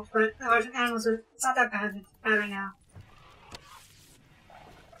people, but our animals are, it's not that bad right now.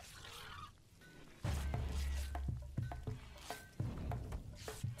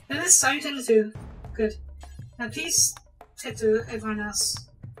 And this time tend to. Good. Now please tend to everyone else.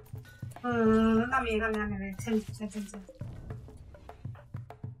 Not me. Tend. Tend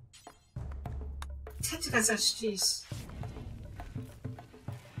to such, jeez.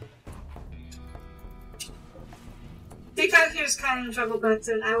 Big out here is kind of in trouble, but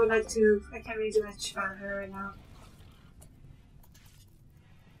I would like to. I can't really do much about her right now.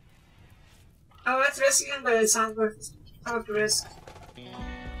 I would like to rescue him, but it's not worth the risk.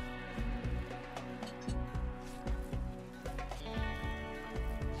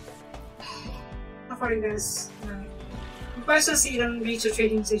 How far are you guys? We'll probably still see them reach a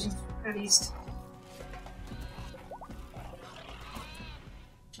trading station, at least.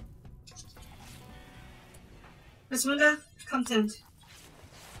 Miss Munda, content.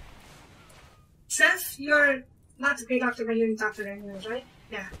 Trev, you're not the great doctor, but you're a doctor anyways, right?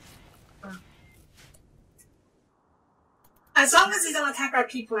 Yeah. Well. As long as they don't attack our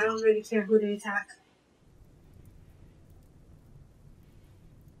people, I don't really care who they attack.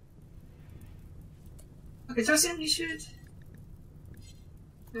 Okay, Tosin, you should...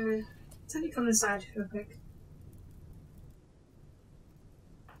 let me come inside real quick.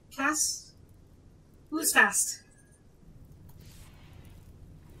 Cass? Who's fast?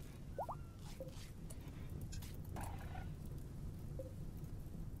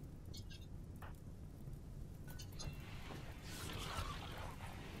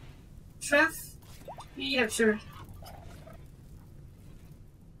 Trev? Yeah, sure.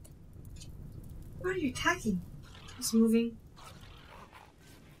 Where are you attacking? It's moving.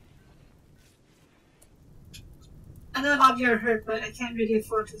 I know a lot of you are hurt, but I can't really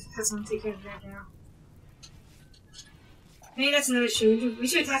afford to have someone take care of that now. Maybe that's another issue. We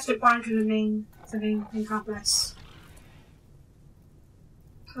should attach the barn to the main complex.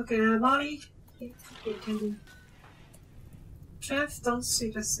 Okay, Molly. Okay, can do. Trev, don't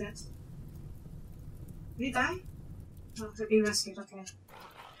sleep us yet. Did he die? No, they're being rescued, okay.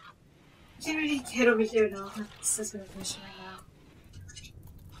 I can't really hit over here though. That's my mission right now.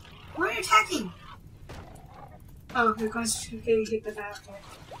 Why are you attacking? Oh, you're going to hit the back, okay.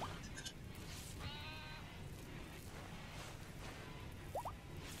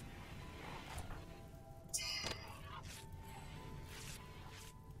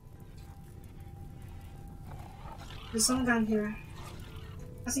 There's someone down here.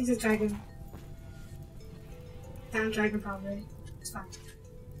 I think it's a dragon. Down dragon, probably. It's fine.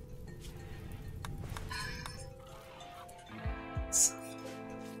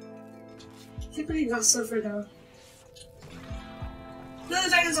 I can't believe that sulfur though. No, the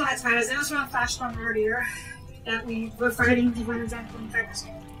dragons don't like spiders. They also run flash from earlier that we were fighting the one example in dragons.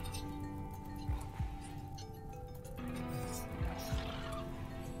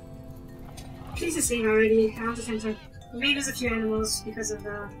 Please to see already. I want to tend to. We may lose a few animals because of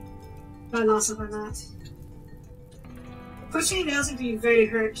the loss of whatnot. Pushing nails would be very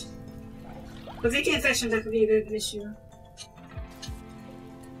hurt. But taking infection, that could be a bit of an issue.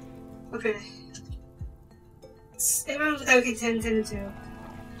 Okay. Everyone with that we can tend to.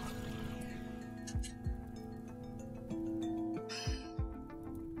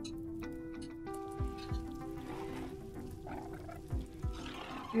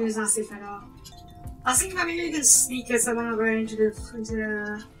 It was not safe at all. I was thinking maybe we can sneak us over into the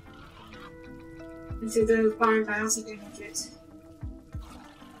barn, but I don't think they make it.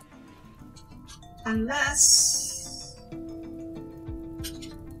 Unless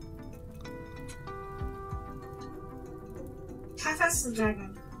how fast is the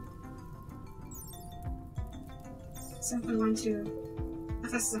dragon? 7.12. How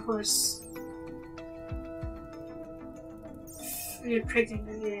fast is the horse? You're pricking,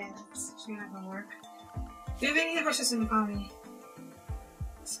 yeah, that's actually not gonna work. Do you have any horses in the colony?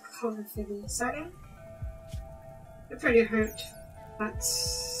 It's cold and fibby. Starting? You're pretty hurt, but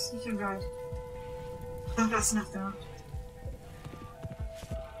you can ride. Not fast enough though.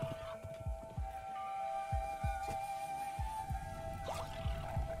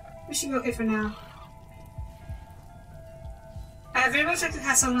 We should be okay for now. I very much like to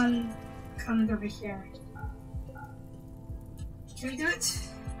have someone coming over here. Can we do it?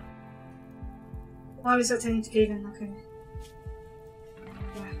 Why are we still tending to Gaven? Okay.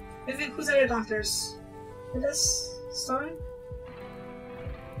 Yeah. Vivian, who's your doctors? With this? Storm?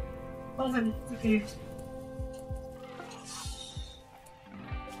 Oven. Okay.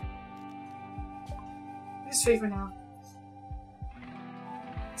 Just wait for now.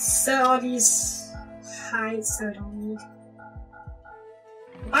 Sell all these hides that I don't need.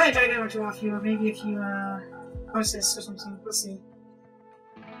 Buy a dragon or two off you, or maybe a few horses or something. We'll see.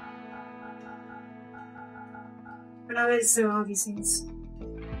 But now let's sell all these things.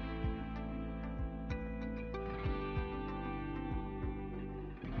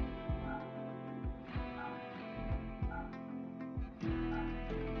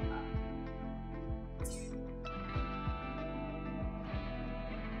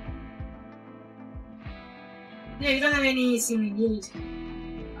 Yeah, you don't have anything we need.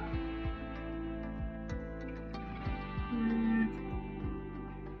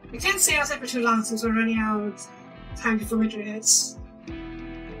 We can't stay outside for too long since we're running out of time before winter hits.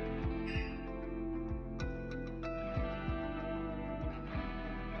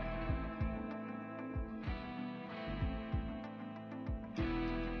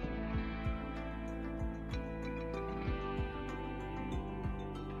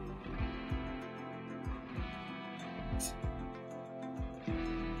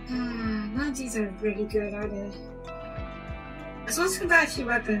 None of these are really good, are they? I suppose we can buy a few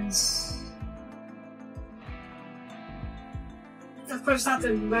weapons. Of course, not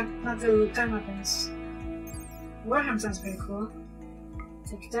the gun weapons. Warhammer sounds pretty cool.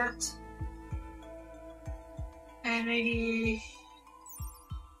 Take that. And maybe...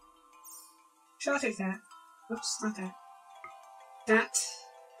 Sure, I'll take that. Oops, not that. That.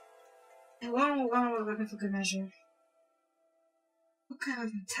 And one more weapon for good measure. What kind of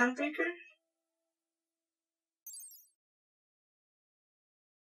weapon? Talonbreaker?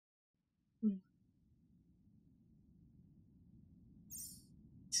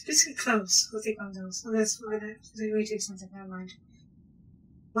 Basically close. We'll take one of those. Unless we're gonna do way too expensive, never mind.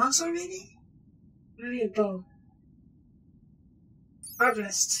 Longsword maybe? Maybe a bow.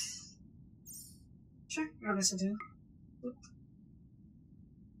 Arbalist. Sure, arbalist will do. Oop.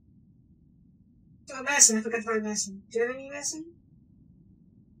 Oh, medicine, I forgot to buy medicine. Do you have any medicine?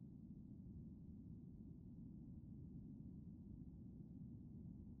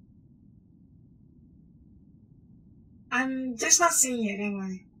 I'm just not seeing it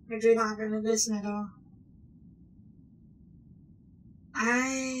anyway. I do not have any medicine at all.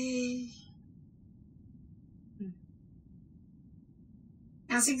 I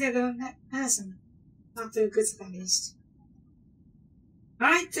don't think they're the medicine. Not the good stuff at least.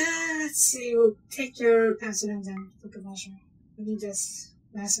 Alright, let's see. We'll take your penicillin then for good measure. We need this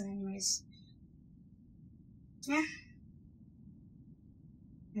medicine anyways. Yeah.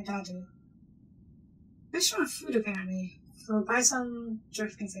 Yeah, that'll do. Fish on food apparently. So buy some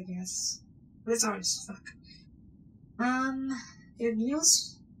jerk things, I guess. But it's hard as fuck. You have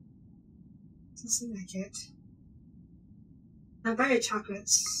meals? Doesn't seem like it. I'll buy your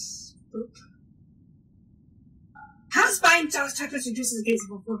chocolates. Boop. How does buying chocolates reduces the gains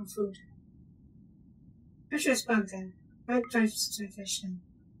of important food? Pretty sure it's bug then. I'll try to fish then.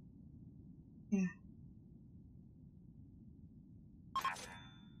 Yeah.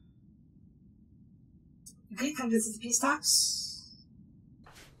 Okay, come visit the peace talks.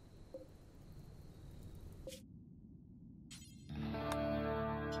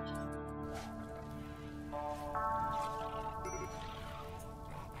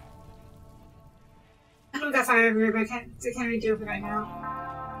 I don't got fire everywhere, but I can't really deal with it right now.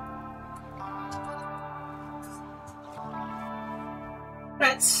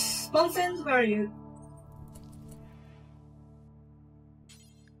 Right, Bonfin, where are you?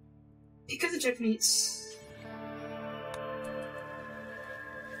 Pick up the jerk meats.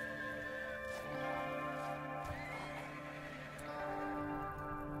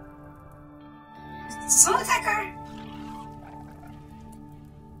 Soul attacker!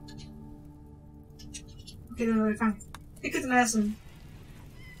 Okay, no, fine. Pick up the medicine.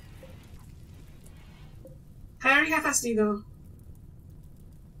 I already have fast go.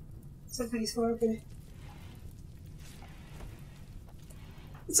 724, okay.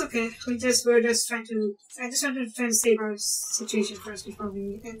 It's okay. We're just trying to. I just wanted to save our situation first before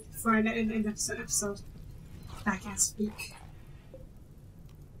I end the episode. I can't speak.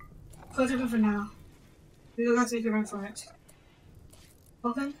 Close open for now. We will have to make a run for it.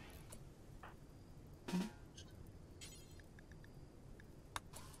 Open.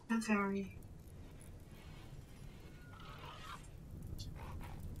 Don't hurry.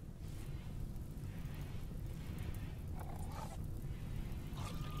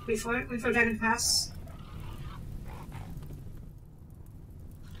 Wait for it. Wait for Dragon Pass.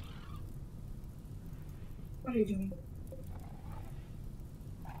 What are you doing?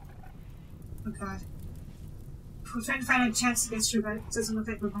 Oh god. We're trying to find a chance to get through, but it doesn't look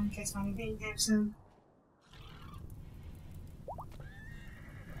like we're going to get anything anytime soon.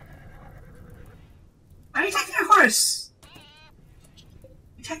 Why are you attacking our horse?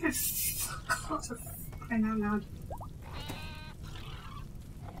 You're attacking our God, for crying out loud.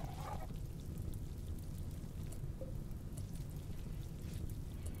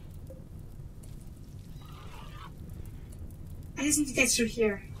 I just need to get through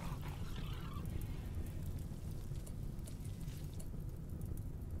here.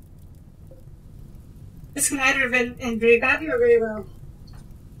 This can either have been very badly or very well.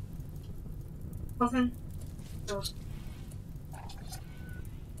 Open. Oh.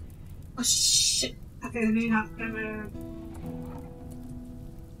 Oh shit. Okay, maybe not.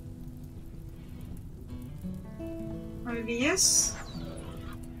 Or maybe yes?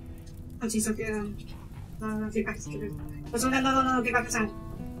 Oh jeez, okay, no, get back inside. No, get back inside.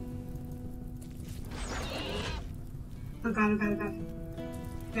 Oh god.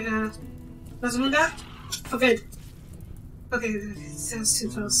 Okay, Rosamunda? Oh good. Okay, sounds too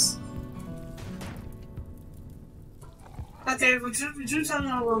close. Okay, we drew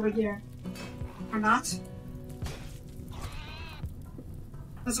something over here. Or not?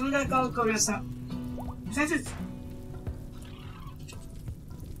 Rosamunda, go rest up.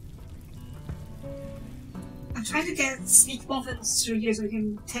 I'm trying to get sneak muffins through here so we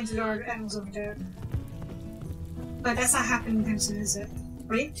can tend to our animals over there. But that's not happening anytime soon, is it?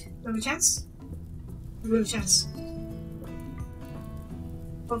 Wait, do we have a chance? We have a chance.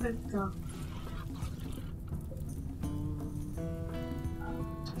 Muffin, go.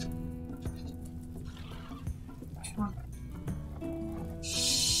 Come on.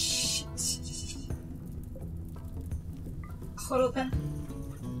 Shit. Hold open.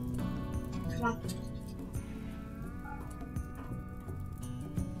 Come on.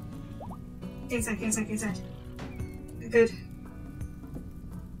 Get inside. Good.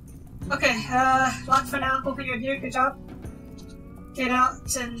 Okay, lock for now. Hoping you're here. Good job. Get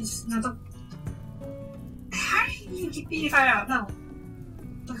out and no, don't. How do you keep being fired out? No.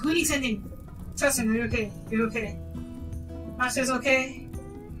 Who needs ending? Trust him. You're okay. You're okay. Master's okay.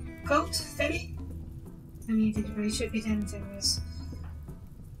 Coat, Fetty. I mean, you really should be attentive to this.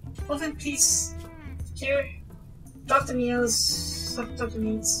 Wolfen, please. Here. Drop the meals. Drop the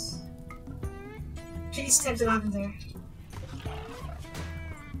meats. Please tend to lavender.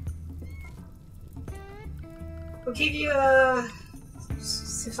 We'll give you a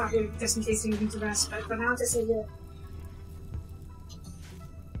spot here just in case you need to rest, but for now, just leave it.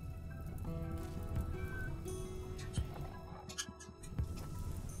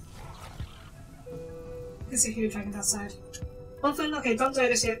 There's a huge dragon outside. Wolfen, okay, don't do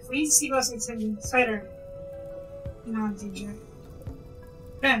this yet. We need to see what's in Spider. You're not in danger.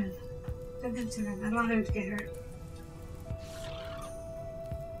 Ren. Don't get to Ren. I don't want her to get hurt.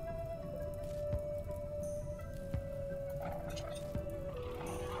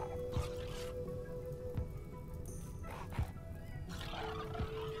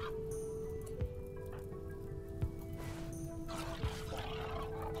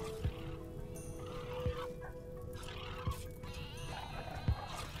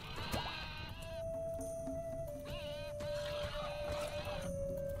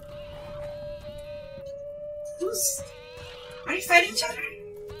 Are you fighting each other?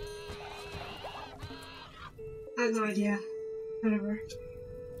 I have no idea. Whatever.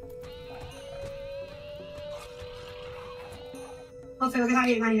 Okay, look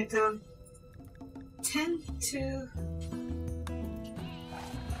at not yet down. 10 to...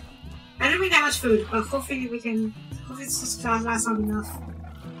 I don't bring that much food, but hopefully we can... Hopefully it's just last long enough.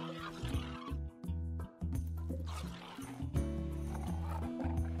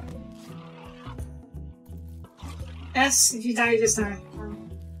 Yes, if you die, you just die.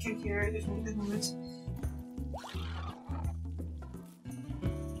 Can't hear it at the moment.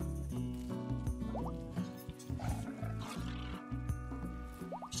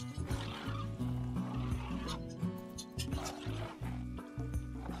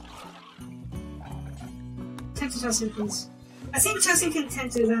 Tend to Chelsea, please. I think Chelsea can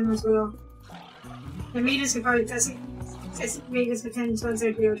tend to them as well. The maidens can probably doesn't. I think maidens can tend to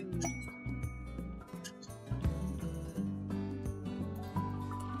their field.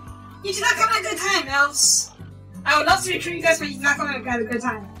 You did not come at a good time, elves. I would love to recruit you guys, but you did not come at a good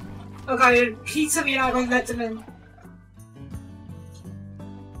time. Oh god, please tell me you're not going to let them in.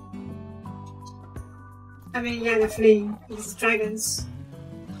 I mean, yeah, they're fleeing. It's dragons.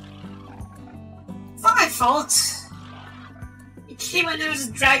 It's not my fault. It came when there was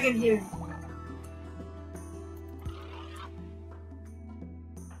a dragon here.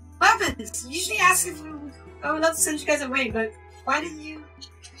 What happened? You usually ask if I would love to send you guys away, but why didn't you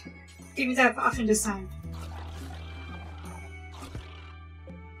give me that option this time?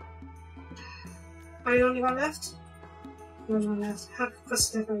 Are you the only one left? The only one left. How close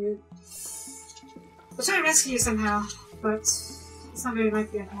to death are you? We'll try to rescue you somehow, but it's not very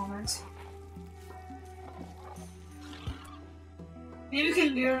likely at the moment. Maybe we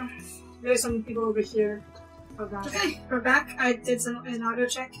can lure some people over here. Okay, we're back. I did an auto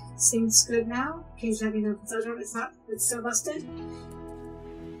check. Seems good now. Please let me know if it's not. It's still busted.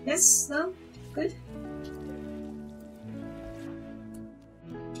 Yes? No? Good?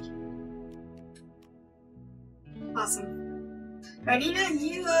 Awesome. Ranina,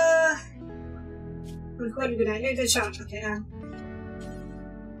 you, what are you good at? You're a good shot. Okay,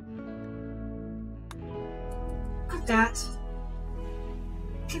 got that.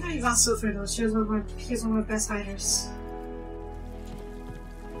 Can't believe also for those. Here's one of our best fighters.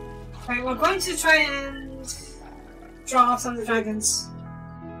 Alright, we're going to try and draw off some of the dragons.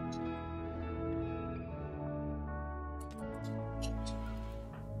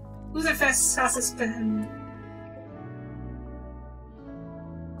 Who's our fastest spin?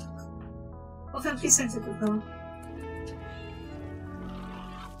 Well, then please send it to go.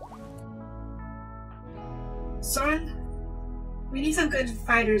 Soren, we need some good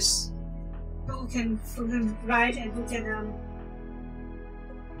fighters who can ride and who can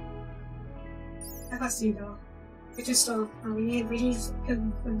how fast do you go? You're too slow. We need who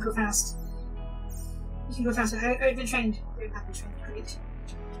can go fast. You can go faster. I've been trained. You've not been trained. Great.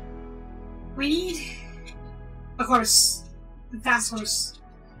 We need a horse. A fast horse.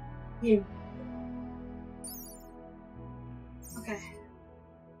 You. Okay.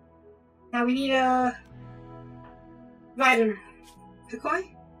 Now we need a rider. Takoi?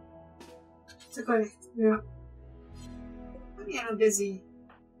 Takoi, you're up. Let me I'm busy.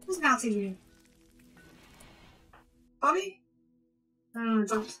 Who's mounting you? Bobby? No,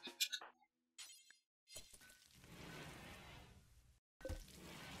 don't.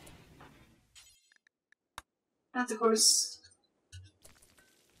 Not the horse.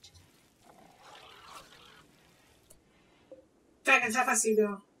 Dragons, how fast do you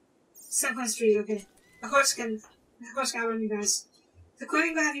go? 7.3, okay. The horse can outrun you guys. The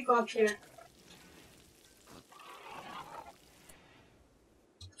queen will have you go up here.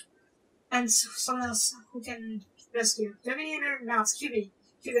 And someone else who can rescue. Do you have any other mounts? QB,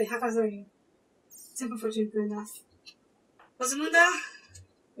 how fast are you? Simple for you, good enough. Rosamunda?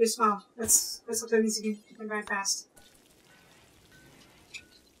 You're small. Let's hope that means you can ride fast.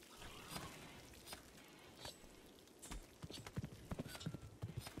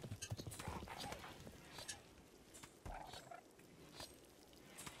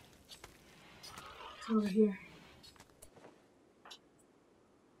 over here.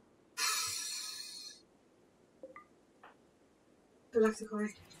 Good luck to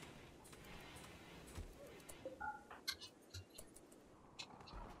Corey.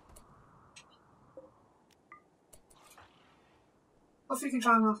 Hopefully we can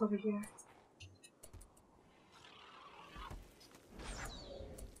draw him off over here.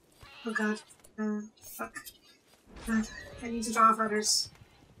 Oh god. Fuck. God. I need to draw off others.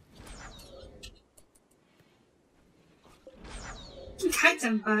 I can kite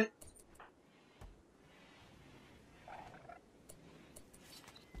them, but...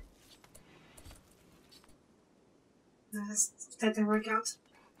 No, that didn't work out.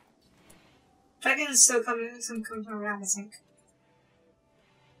 Dragon is still coming around, I think.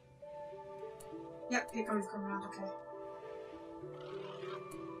 Yep, you're coming around, okay.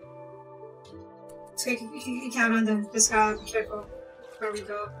 So you can count on them. Just gotta be careful where we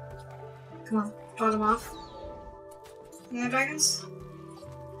go. Come on, draw them off. Yeah, dragons?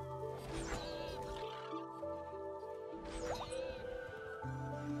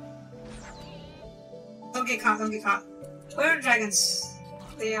 Don't get caught, don't get caught. Where are the dragons?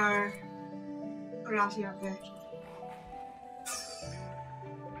 They are around here, okay.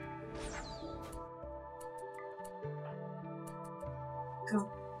 Go.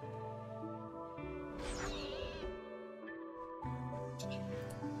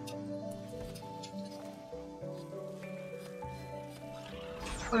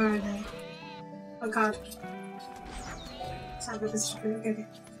 Where are they? Oh god. Sandbags is okay.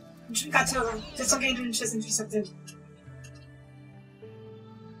 Got two of them. Just don't get intercepted.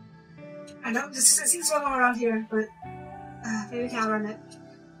 I know, this seems to go around here, but maybe we can outrun it.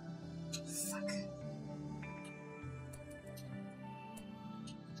 Fuck.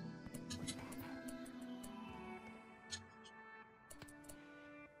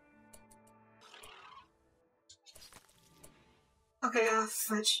 Okay,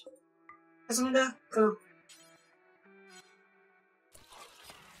 fudge. Azunda, go.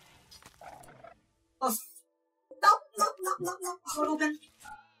 Oh, no. Hold open.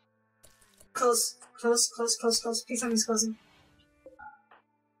 Close. Please tell me it's closing.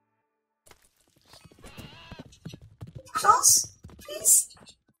 Close? Please?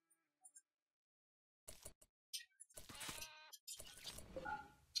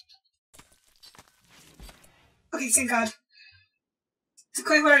 Okay, thank God.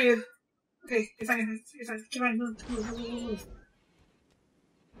 Koi, where are you? Okay, you're fine. Come on, move.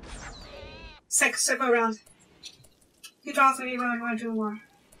 Circle around. You draw for me when I want to do more.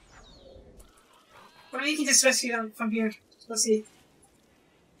 Or maybe you can just rescue them from here. We'll see.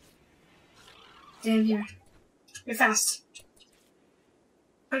 Damn here. You're fast.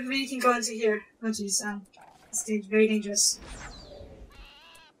 But maybe you can go into here. Oh jeez, it's very dangerous.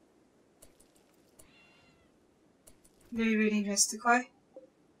 Very dangerous. Decoy?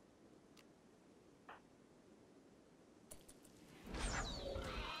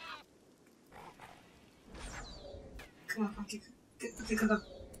 Come on, okay, go. I'm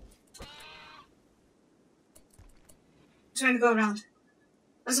trying to go around.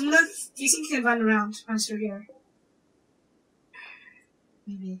 Azumula, do you think you can run around once you're here?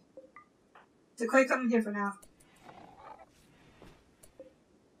 Maybe. Decoy, come here for now.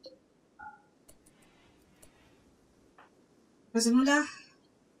 Azumula?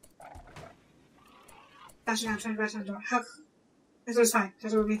 Bash down, trying to bash down the door. How? That door's fine.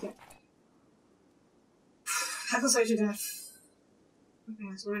 That door will make it. How close are you to death?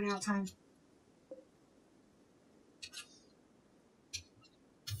 Okay, so we're running out of time.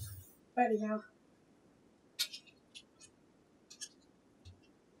 Bloody hell.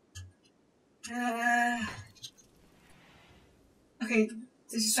 Okay,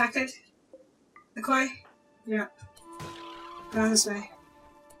 distracted. Decoy? Yeah. Go this way.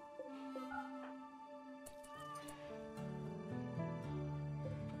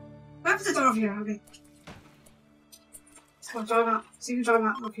 What happened to the door over here? Okay. Let's go, draw him out. See if you can draw him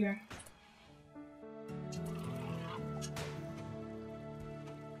out up here.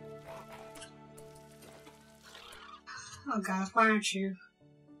 Oh god, why aren't you?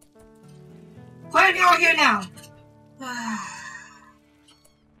 Why are you all here now?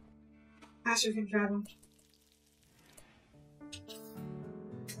 Asher can grab him.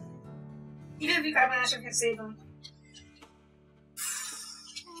 Even if we grab him, Asher can save him.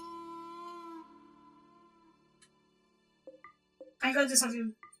 I'm gonna do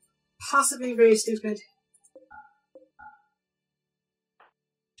something possibly very stupid.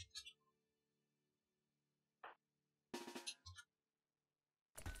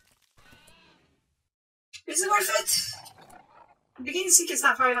 Is it worth it? Beginning to seek is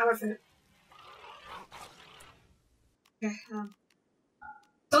not probably not worth it. Okay,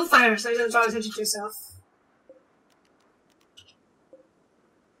 don't fire, so you don't draw attention to yourself.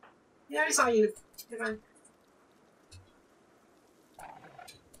 Yeah, I saw you. You're fine.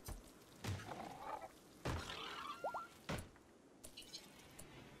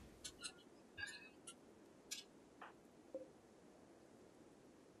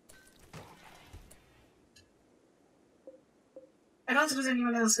 I don't think there's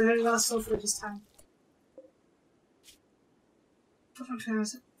anyone else, so I lost sulfur this time. I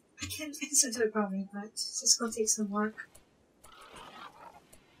can set it probably, but it's just gonna take some work.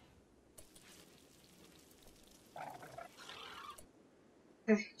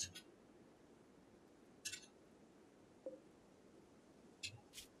 Okay.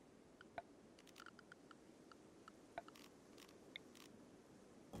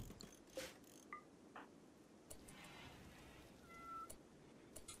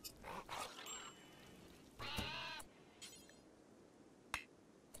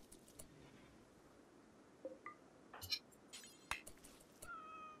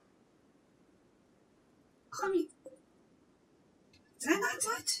 Honey. Did I not do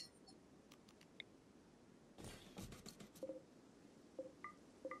it?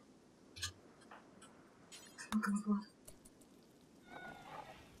 Come on.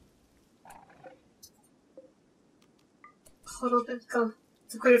 Hold open, go.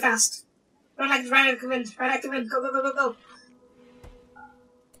 It's quite fast. Run like the wind, go.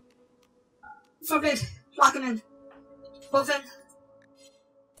 Forbid, lock him in. Open.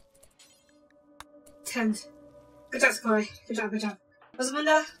 10. Good job, Corey. Good job.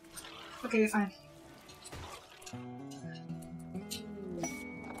 Rosamunda? Okay, you're fine.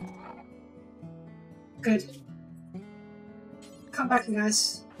 Good. Come back, you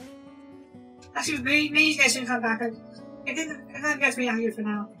guys. Actually, maybe you guys shouldn't come back. I think you guys be out here for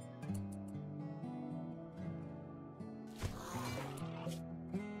now.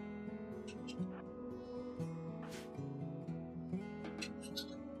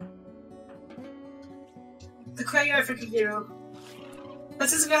 The Quay, you're a freaking hero. But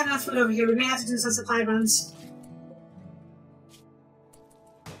since we have enough food over here, we may have to do some supply runs.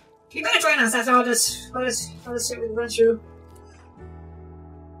 You better join us after all this shit we went through.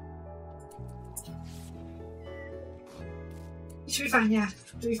 You should be fine, yeah.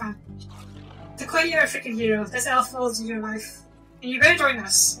 You'll be fine. The Quay, you're a freaking hero. This elf falls in your life. And you better join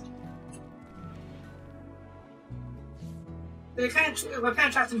us. We're kind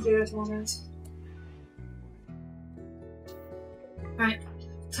of trapped in here at the moment. Right.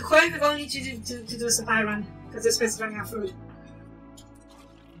 To Quay, we're going to need to do a supply run, because this place is running out of food.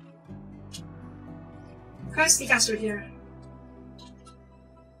 Where's the caster here?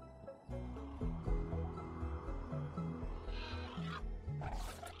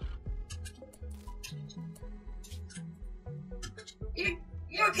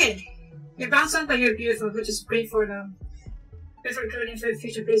 You're okay. You're brownstone, but you're beautiful, which is great for them. Great for recruiting for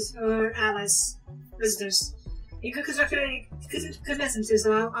future allies, visitors. You could construct good listen to,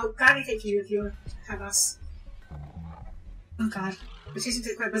 so I'll gladly take you if you have us. Oh god. We're chasing to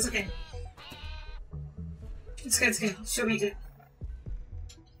the quick, but it's okay. It's okay. She'll make it.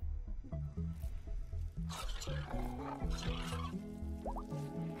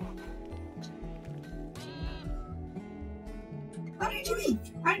 What are you doing?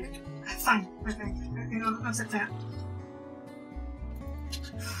 Fine. Okay. I'll accept that.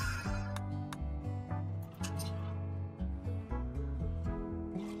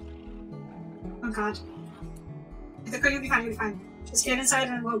 Oh god. You'll be fine. Just get inside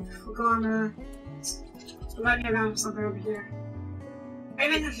and we'll go on we'll run around somewhere over here. I'm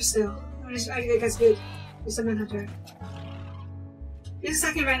a Manhunter still. I think that's good. Just a Manhunter. Just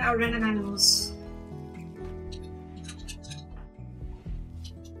like our random animals.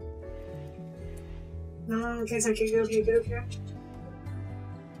 No, okay, so okay, get up here.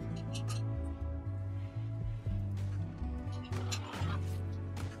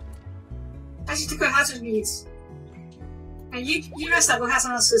 Actually, took out hazard needs. And you rest up, we'll have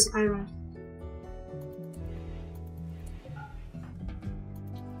someone else do a supply run.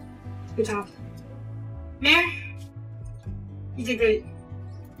 Good job. Mare? You did great.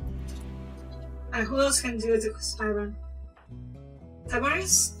 Who else can do the supply run?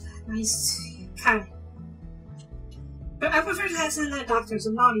 Tabaris? Nice. Kai. But I prefer to have some doctors,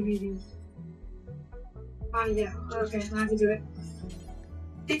 so Molly maybe. Yeah, okay, I'll have to do it.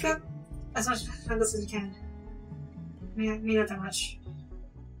 Pick up as much fungus as you can. Maybe not that much.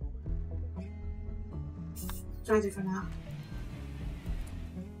 Try to do for now.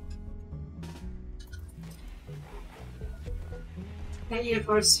 Yeah, eat a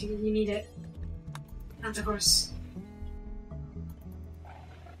horse. You need it. Not the horse.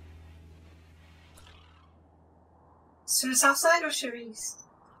 To the south side, or should we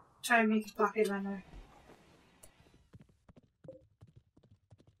try and make a blockade runner?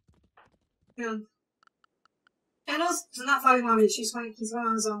 Yeah. Animals do not follow mommy. He's going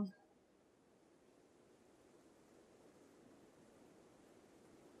on his own.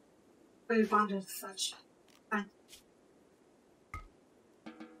 We're bonded, fudge. Fine.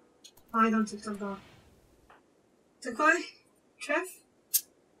 Oh, I don't think they'll go. Decoy? Trev?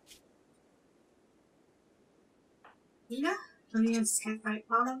 Nina? Nina's campfire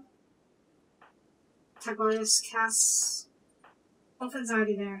bottom. Tagorius, Cass. Wolfen's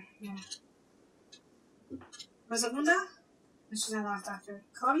already there, yeah. Rosamunda? She's not locked after.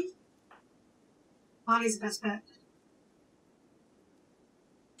 Cody? Molly's the best bet.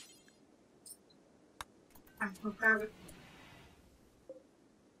 Alright, we'll grab it.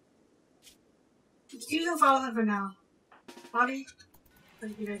 You don't follow him for now. Molly?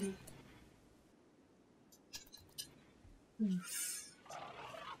 Let's be ready.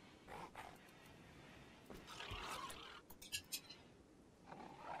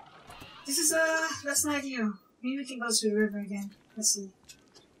 This is less than ideal. Maybe we can go to the river again. Let's see.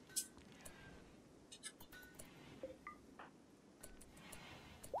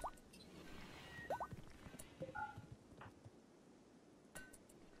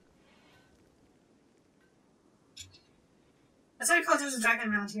 As I recall, there's a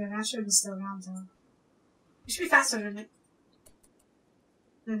dragon around here. That should be still around though. It should be faster than it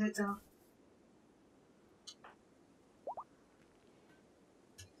though.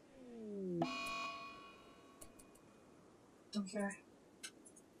 Don't care.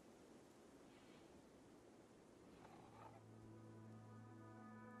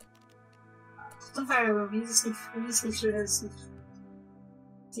 Don't fire away. We need to sneak through this.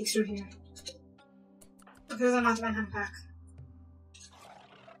 Sneak through here. Okay, I'm not my hand back.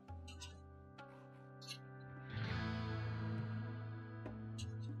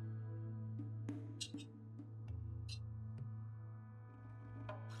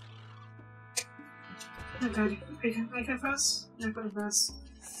 Oh god, I can press? Not gonna press.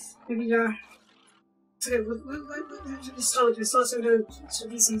 Maybe you are. It's okay, we should be slow. We're slow through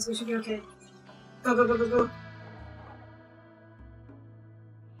these things, we should be okay. Go, go, go, go, go.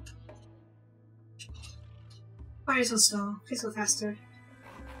 Why are you so slow? Please go faster.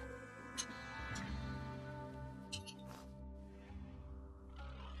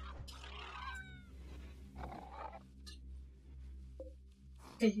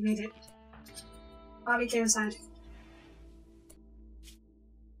 Okay, you made it. Bobby, get inside.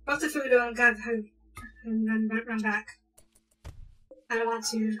 Drop the food and grab her and then run back. I don't want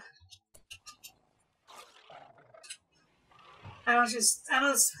to. I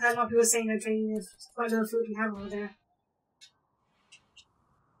don't know people saying they're drinking of what little food we have over there.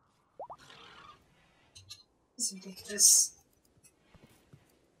 This is ridiculous.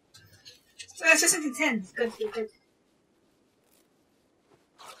 So that's just something 10. Good, good, good.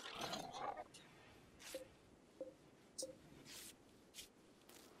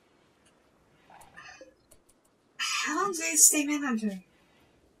 How long do they stay manhunter?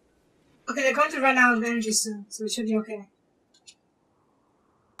 Okay, they're going to run out of energy soon, so it should be okay.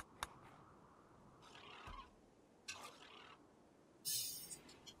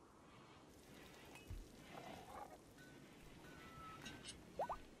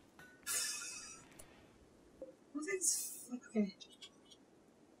 Okay.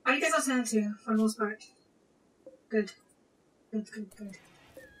 Are you guys all tend to, for the most part? Good. Good, good, good.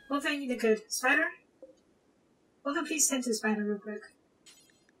 One thing you did good. Spider? Well then please tend to Spider real quick.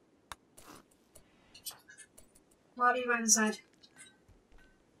 Lottie right inside.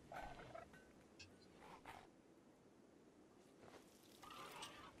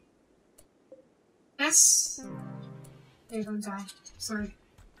 Yes! You're gonna die. Sorry.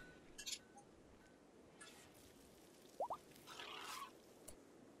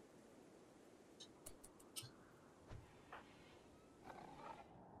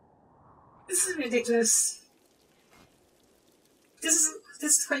 This is ridiculous.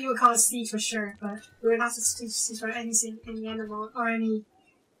 This is what you would call a siege for sure, but we're not a siege for anything, any animal, or any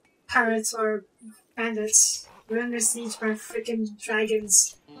pirates or bandits. We're under siege by freaking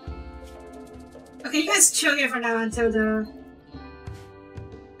dragons. Okay, you guys chill here for now until the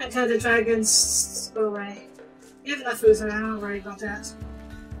dragons go away. You have enough food, so I'm not worried about that.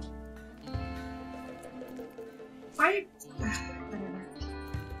 Why? Whatever.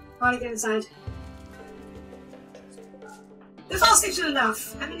 I want to get inside. They fall asleep soon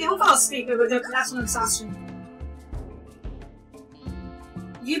enough. I mean, they won't fall asleep, but they'll collapse from exhaustion.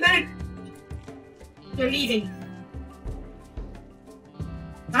 You better. They're leaving.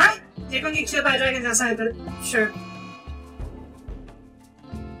 Alright? They're gonna get killed by dragons outside, but sure.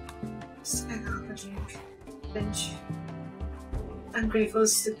 Just hang out for drink. Bench. Ungrateful,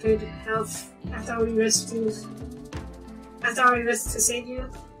 stupid, health. After all we risked to save you.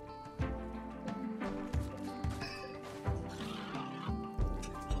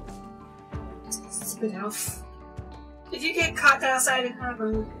 Stupid health. If you get caught outside in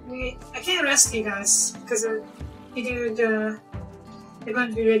harbor, I can't rescue you guys because they're going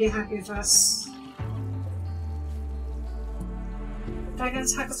to be really happy with us.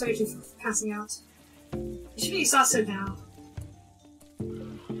 Dragons hack us away to passing out. You should be exhausted now.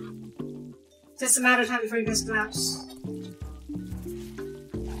 Just a matter of time before you guys collapse.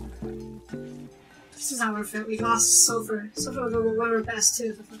 This is not worth it. We lost Sulfur. Sulfur was one of our best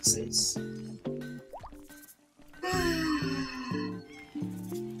too, for fuck's sakes.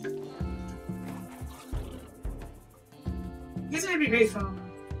 You guys are gonna be grateful.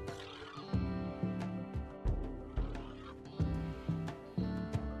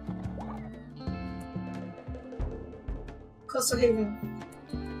 Coastal Haven.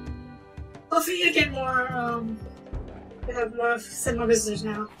 Hopefully you get more, we have send more visitors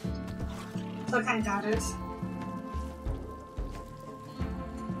now. So I kinda doubt it.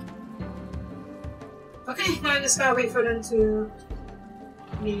 Okay, now I just gotta wait for them to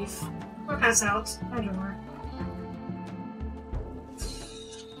leave. Or pass out. I don't know.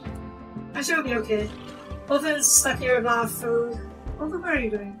 I'm sure it'll be okay. Wolfen's stuck here with a lot of food. Wolfen, what are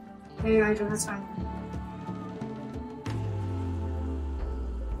you doing? Maybe I do, that's fine.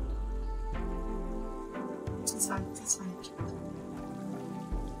 That's fine.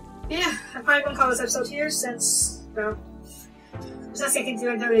 Yeah, I'm probably gonna call this episode here since, well, there's nothing I can do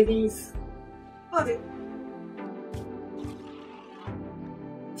until they leave. Oh,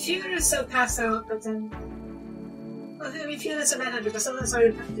 few are still passed out, but then, well, we feel it's a manhunt because some of them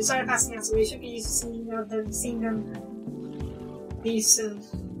started passing out, so we should be seeing them leave soon.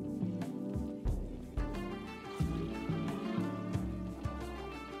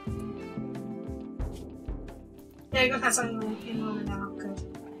 Yeah, you're gonna pass out in a moment now, good.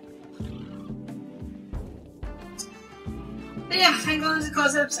 But yeah, I'm going to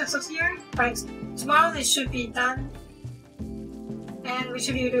close the episode here. By tomorrow they should be done. And we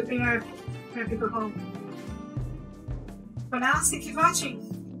should be able to bring our people home. For now, thank you for watching.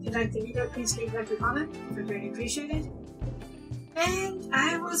 If you liked the video, please leave a like or comment. I would really appreciate it. And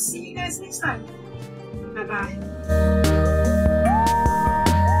I will see you guys next time. Bye bye.